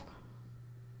itself,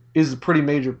 is a pretty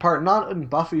major part. Not in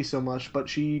Buffy so much, but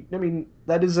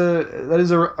that is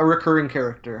a recurring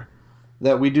character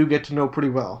that we do get to know pretty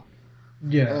well.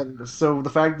 Yeah. And so the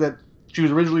fact that she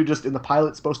was originally just in the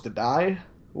pilot supposed to die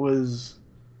was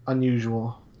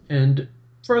unusual. And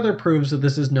further proves that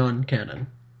this is non-canon.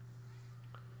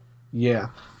 Yeah.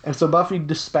 And so Buffy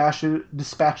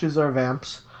dispatches our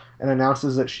vamps and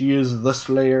announces that she is the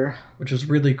Slayer. Which is a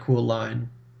really cool line.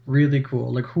 Really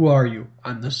cool. Who are you?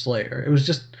 I'm the Slayer.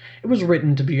 It was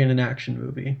written to be in an action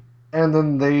movie. And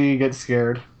then they get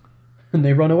scared. And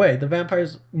they run away. The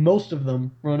vampires, most of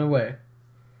them, run away.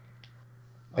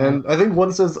 And I think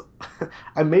one says,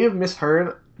 I may have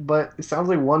misheard, but it sounds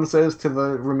like one says to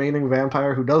the remaining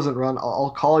vampire who doesn't run,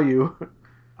 I'll call you.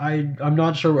 I'm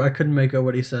not sure. I couldn't make out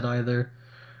what he said either.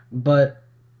 But,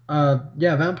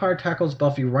 Vampire tackles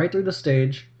Buffy right through the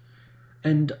stage.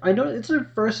 And I know it's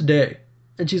her first day.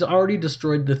 And she's already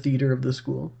destroyed the theater of the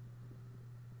school.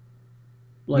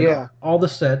 All the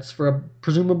sets for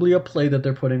presumably a play that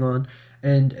they're putting on.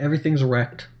 And everything's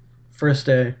wrecked. First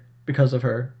day because of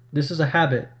her. This is a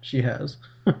habit she has.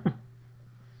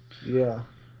 Yeah.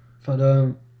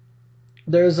 But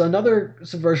there's another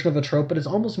subversion of a trope, but it's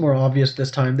almost more obvious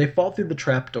this time. They fall through the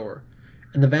trapdoor,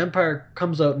 and the vampire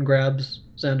comes out and grabs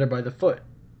Xander by the foot.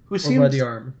 Who seems, by the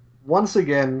arm. Once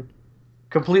again,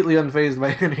 completely unfazed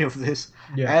by any of this.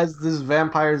 Yeah. As this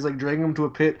vampire is dragging him to a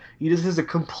pit, he just has a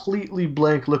completely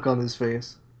blank look on his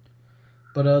face.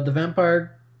 But the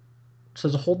vampire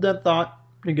says, hold that thought,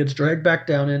 and gets dragged back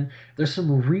down in. There's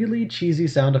some really cheesy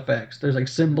sound effects.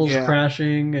 There's cymbals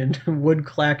crashing and wood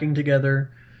clacking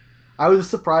together. I was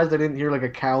surprised I didn't hear a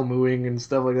cow mooing and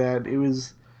stuff like that. It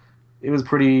was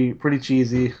pretty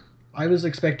cheesy. I was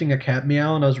expecting a cat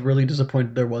meow, and I was really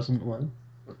disappointed there wasn't one.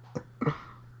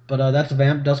 But that's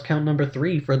Vamp Dust Count number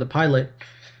 3 for the pilot.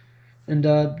 And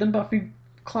then Buffy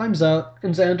climbs out,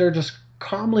 and Xander just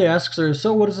calmly asks her,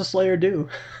 "So what does the Slayer do?"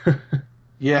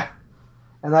 Yeah,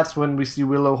 and that's when we see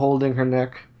Willow holding her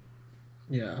neck.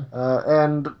 Yeah.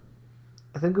 And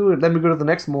I think then we go to the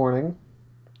next morning.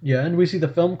 Yeah, and we see the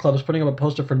film clubs putting up a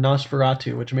poster for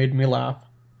Nosferatu, which made me laugh.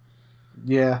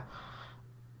 Yeah,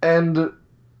 and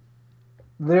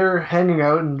they're hanging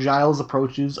out, and Giles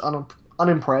approaches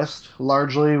unimpressed,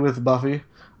 largely with Buffy,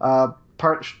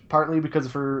 partly because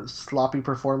of her sloppy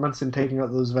performance in taking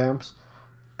out those vamps,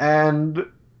 and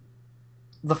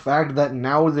the fact that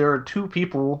now there are two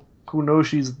people who know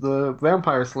she's the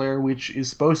vampire slayer, which is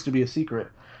supposed to be a secret.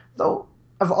 Though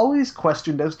I've always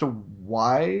questioned as to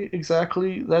why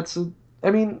exactly that's a.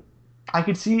 I mean, I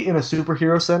could see in a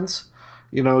superhero sense,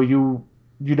 you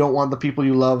don't want the people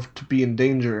you love to be in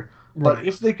danger, but Right.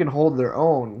 if they can hold their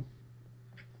own,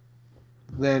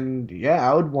 then yeah,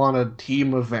 I would want a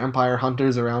team of vampire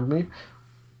hunters around me.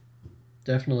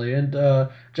 Definitely. And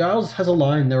Giles has a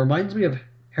line that reminds me of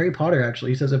Harry Potter,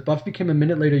 actually. He says, "If Buffy came a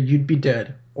minute later, you'd be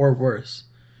dead, or worse."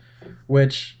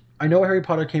 Which, I know Harry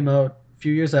Potter came out a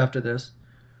few years after this.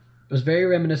 It was very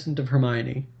reminiscent of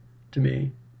Hermione to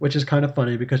me, which is kind of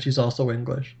funny because she's also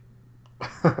English.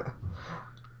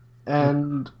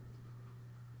 And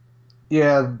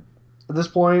yeah, at this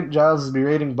point, Giles is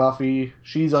berating Buffy.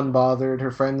 She's unbothered.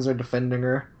 Her friends are defending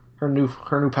her. Her new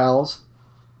pals.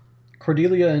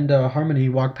 Cordelia and Harmony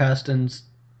walk past and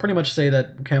pretty much say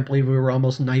that we can't believe we were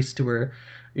almost nice to her.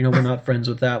 We're not friends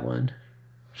with that one.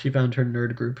 She found her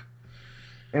nerd group.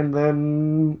 And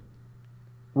then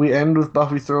we end with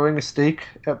Buffy throwing a stake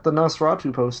at the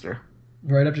Nosferatu poster.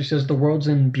 Right after she says the world's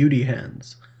in beauty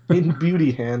hands. In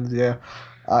beauty hands, yeah.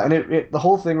 And the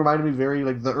whole thing reminded me very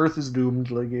like the Earth is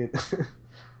doomed, like it.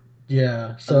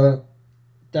 Yeah, so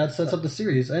that sets up the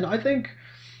series. And I think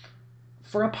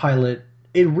for a pilot,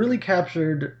 it really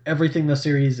captured everything the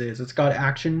series is. It's got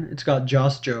action, it's got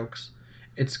Joss jokes,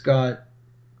 it's got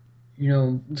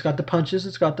it's got the punches,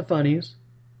 it's got the funnies,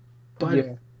 but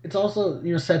Yeah. it's also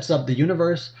sets up the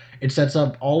universe. It sets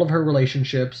up all of her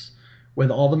relationships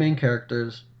with all the main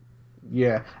characters.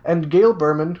 Yeah, and Gail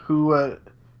Berman, who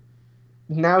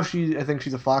now I think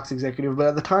she's a Fox executive, but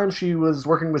at the time she was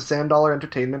working with Sand Dollar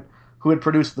Entertainment, who had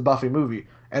produced the Buffy movie,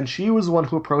 and she was the one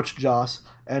who approached Joss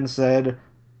and said,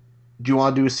 "Do you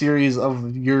want to do a series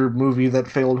of your movie that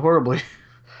failed horribly?"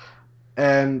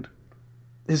 And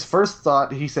his first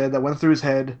thought, he said, that went through his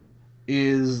head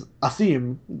is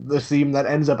the theme that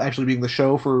ends up actually being the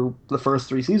show for the first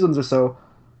 3 seasons or so.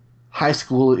 High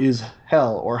School is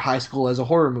Hell, or High School as a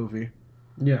horror movie.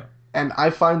 Yeah. And I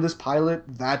find this pilot,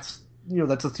 that's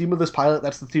the theme of this pilot,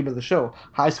 that's the theme of the show.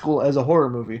 High School as a horror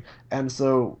movie. And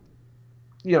so,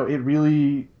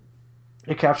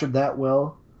 it captured that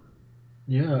well.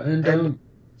 Yeah, and And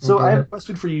so go I have a ahead.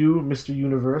 question for you, Mr.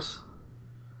 Universe.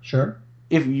 Sure.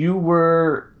 If you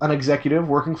were an executive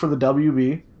working for the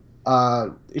WB,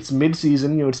 it's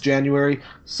mid-season, it's January,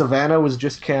 Savannah was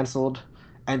just canceled,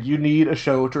 and you need a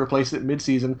show to replace it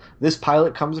mid-season. This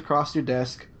pilot comes across your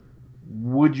desk.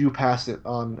 Would you pass it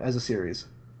on as a series?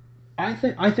 I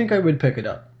think I would pick it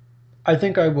up. I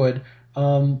think I would,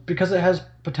 because it has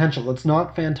potential. It's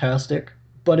not fantastic,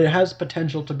 but it has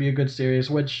potential to be a good series.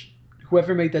 Which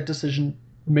whoever made that decision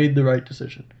made the right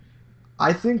decision.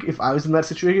 I think if I was in that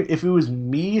situation, if it was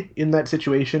me in that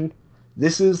situation,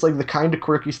 this is like the kind of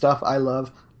quirky stuff I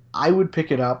love. I would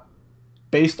pick it up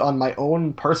based on my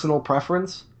own personal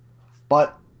preference,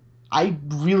 but I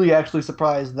really actually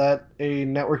surprised that a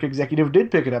network executive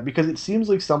did pick it up because it seems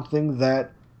like something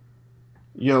that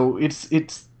it's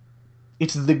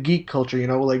the geek culture,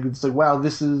 like it's like wow,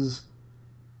 it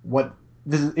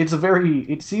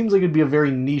seems like it'd be a very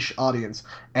niche audience,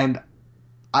 and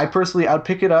I personally I'd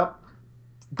pick it up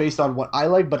based on what I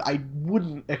like, but I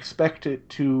wouldn't expect it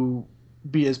to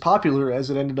be as popular as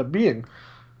it ended up being.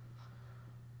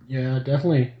 Yeah,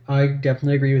 definitely. I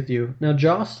definitely agree with you. Now,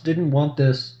 Joss didn't want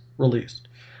this released.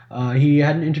 He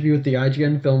had an interview with the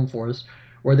IGN Film Force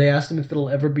where they asked him if it'll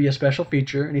ever be a special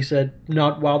feature, and he said,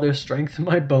 "Not while there's strength in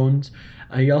my bones."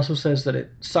 He also says that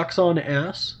it sucks on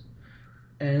ass,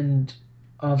 and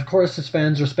of course his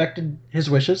fans respected his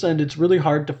wishes, and it's really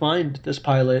hard to find this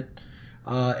pilot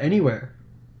anywhere.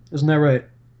 Isn't that right?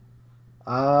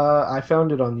 I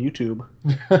found it on YouTube.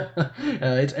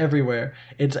 It's everywhere.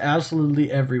 It's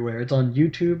absolutely everywhere. It's on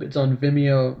YouTube. It's on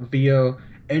Vimeo, Vio.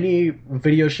 Any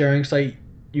video sharing site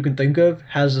you can think of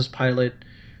has this pilot.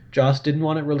 Joss didn't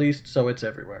want it released, so it's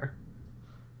everywhere.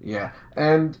 Yeah,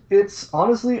 and it's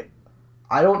honestly,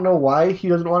 I don't know why he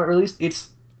doesn't want it released.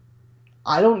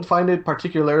 I don't find it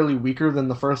particularly weaker than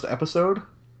the first episode.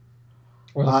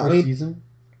 Or the I first mean, season?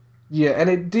 yeah,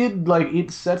 and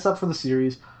it sets up for the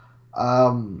series.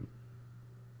 Um,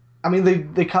 I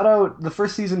mean, they cut out the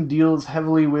first season deals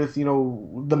heavily with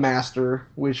the Master,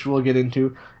 which we'll get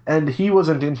into, and he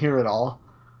wasn't in here at all.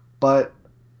 But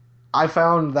I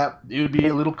found that it would be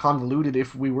a little convoluted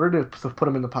if we were to put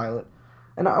him in the pilot.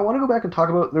 And I want to go back and talk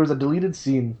about there's a deleted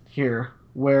scene here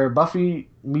where Buffy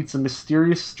meets a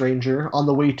mysterious stranger on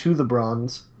the way to the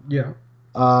Bronze, Yeah.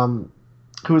 um,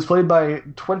 who was played by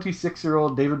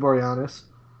 26-year-old David Boreanaz.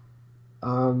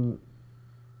 Um,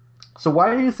 so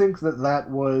why do you think that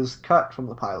was cut from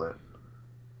the pilot?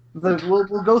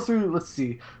 We'll go through. Let's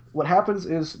see. What happens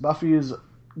is Buffy is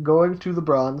going to the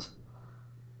Bronze,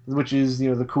 which is the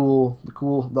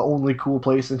only cool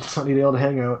place in Sunnydale to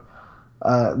hang out.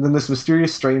 Then this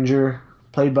mysterious stranger,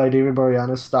 played by David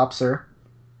Boreanaz, stops her,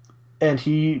 and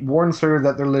he warns her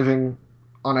that they're living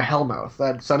on a hellmouth.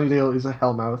 That Sunnydale is a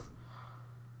hellmouth,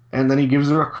 and then he gives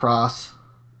her a cross,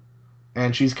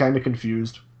 and she's kind of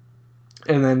confused.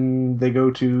 And then they go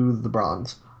to the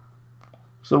Bronze.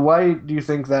 So why do you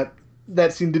think that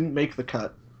scene didn't make the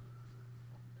cut?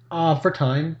 For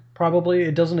time, probably.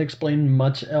 It doesn't explain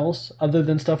much else other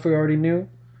than stuff we already knew.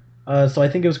 So I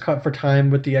think it was cut for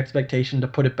time with the expectation to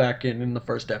put it back in the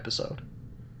first episode.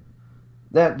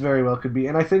 That very well could be,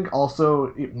 and I think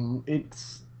also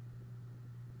it's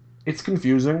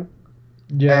confusing,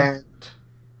 Yeah.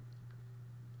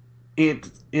 and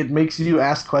it makes you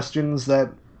ask questions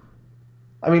that.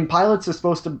 I mean, pilots are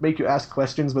supposed to make you ask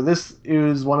questions, but this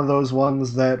is one of those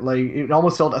ones that, like, it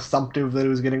almost felt assumptive that it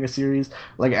was getting a series.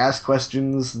 Like, ask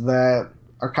questions that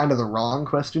are kind of the wrong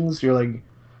questions. You're like,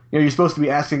 you're supposed to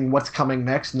be asking what's coming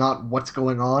next, not what's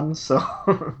going on. So,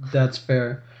 That's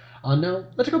fair. Now,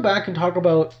 let's go back and talk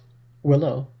about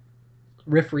Willow,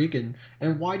 Riff Regan.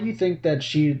 And why do you think that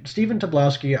Stephen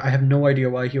Tobolowsky, I have no idea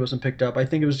why he wasn't picked up. I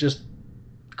think it was just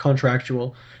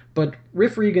contractual. But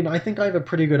Riff Regan, I think I have a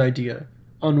pretty good idea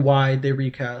on why they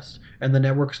recast and the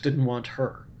networks didn't want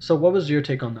her. So what was your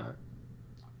take on that?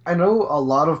 I know a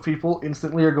lot of people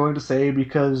instantly are going to say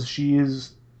because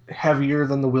she's heavier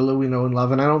than the Willow we know and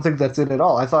love, and I don't think that's it at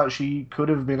all. I thought she could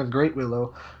have been a great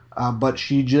Willow, but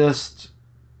she just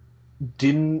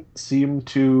didn't seem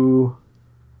to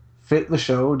fit the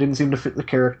show, didn't seem to fit the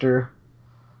character,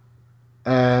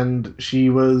 and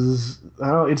she was, I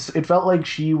don't know, it felt like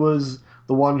she was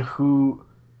the one who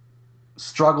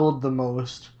struggled the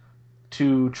most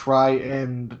to try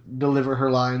and deliver her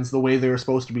lines the way they were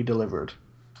supposed to be delivered.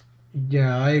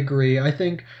 Yeah, I agree. I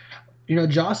think,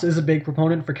 Joss is a big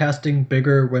proponent for casting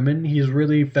bigger women. He's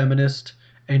really feminist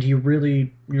and he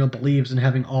really, believes in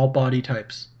having all body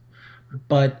types.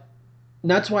 But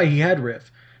that's why he had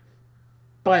Riff.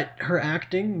 But her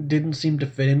acting didn't seem to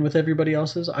fit in with everybody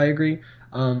else's. I agree.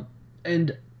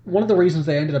 And one of the reasons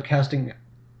they ended up casting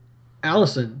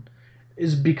Allison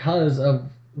is because of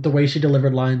the way she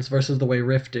delivered lines versus the way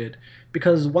Riff did.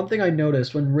 Because one thing I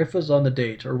noticed when Riff was on the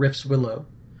date, or Riff's Willow,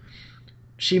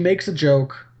 she makes a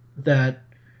joke that,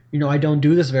 I don't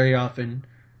do this very often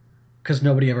because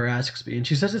nobody ever asks me. And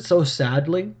she says it so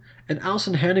sadly. And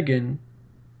Alison Hannigan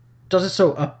does it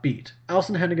so upbeat.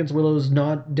 Alison Hannigan's Willow is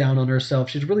not down on herself.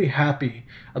 She's really happy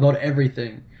about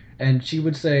everything. And she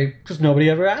would say, because nobody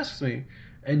ever asks me.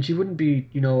 And she wouldn't be,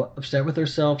 upset with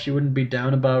herself. She wouldn't be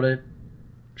down about it.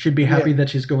 She'd be happy that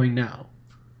she's going now.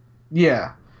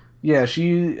 Yeah, yeah.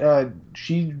 She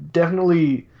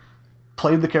definitely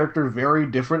played the character very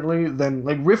differently than,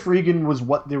 like, Riff Regan was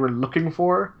what they were looking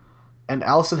for, and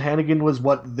Alison Hannigan was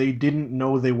what they didn't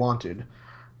know they wanted.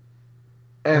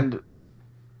 And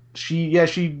she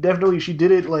definitely she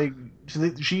did it, like,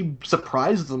 she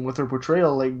surprised them with her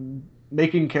portrayal, like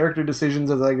making character decisions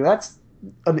as, like, that's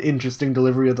an interesting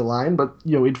delivery of the line, but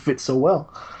it fits so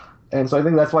well. And so I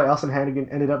think that's why Alison Hannigan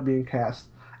ended up being cast.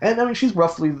 And I mean, she's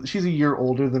a year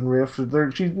older than Riff.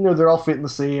 They're all fit in the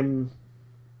same.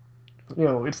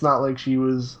 It's not like she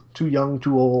was too young,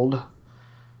 too old.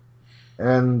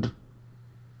 And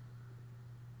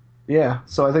yeah,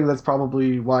 so I think that's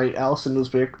probably why Allison was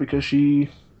picked, because she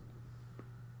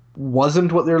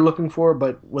wasn't what they were looking for,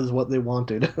 but was what they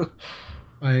wanted.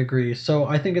 I agree. So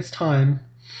I think it's time.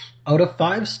 Out of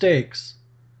 5 steaks,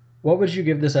 what would you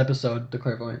give this episode, The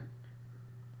Clairvoyant?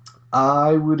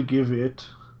 I would give it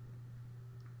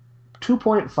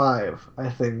 2.5, I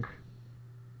think.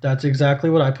 That's exactly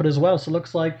what I put as well. So it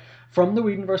looks like from the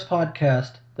Whedonverse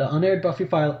podcast, the unaired Buffy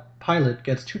pilot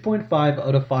gets 2.5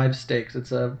 out of 5 steaks.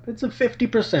 It's a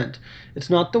 50%. It's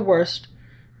not the worst.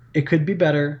 It could be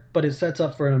better, but it sets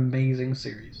up for an amazing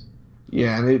series.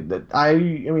 Yeah, and I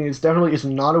mean, it's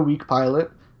not a weak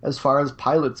pilot as far as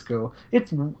pilots go.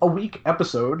 It's a weak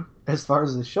episode as far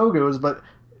as the show goes, but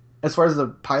as far as the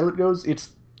pilot goes,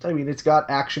 I mean, it's got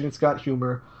action, it's got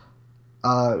humor.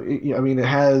 I mean, it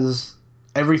has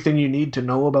everything you need to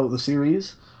know about the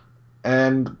series,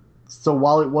 and so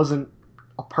while it wasn't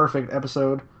a perfect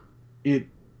episode, it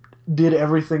did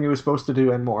everything it was supposed to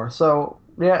do and more. So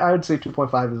yeah, I would say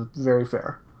 2.5 is very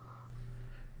fair.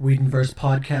 Whedonverse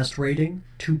podcast rating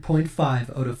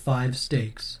 2.5 out of 5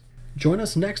 steaks. Join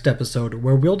us next episode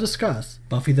where we'll discuss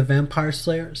Buffy the Vampire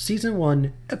Slayer Season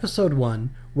 1, Episode 1,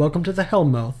 Welcome to the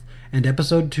Hellmouth, and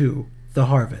Episode 2, The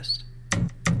Harvest.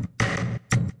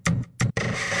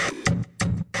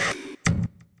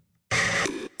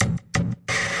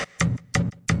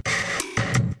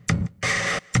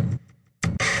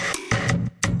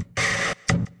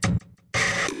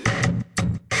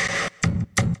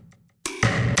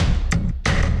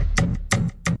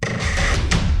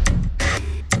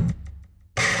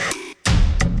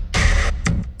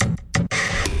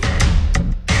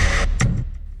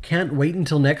 Can't wait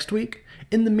until next week?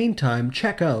 In the meantime,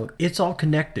 check out It's All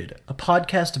Connected, a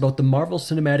podcast about the Marvel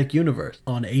Cinematic Universe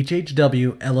on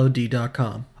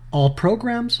hhwlod.com. All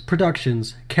programs,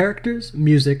 productions, characters,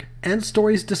 music, and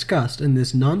stories discussed in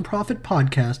this non-profit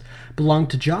podcast belong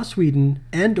to Joss Whedon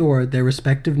and/or their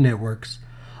respective networks.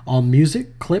 All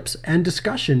music, clips, and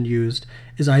discussion used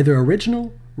is either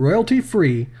original,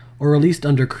 royalty-free, or released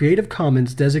under Creative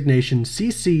Commons designation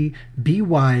CC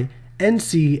BY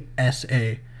NC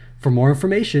SA. For more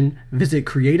information, visit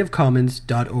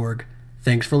creativecommons.org.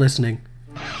 Thanks for listening.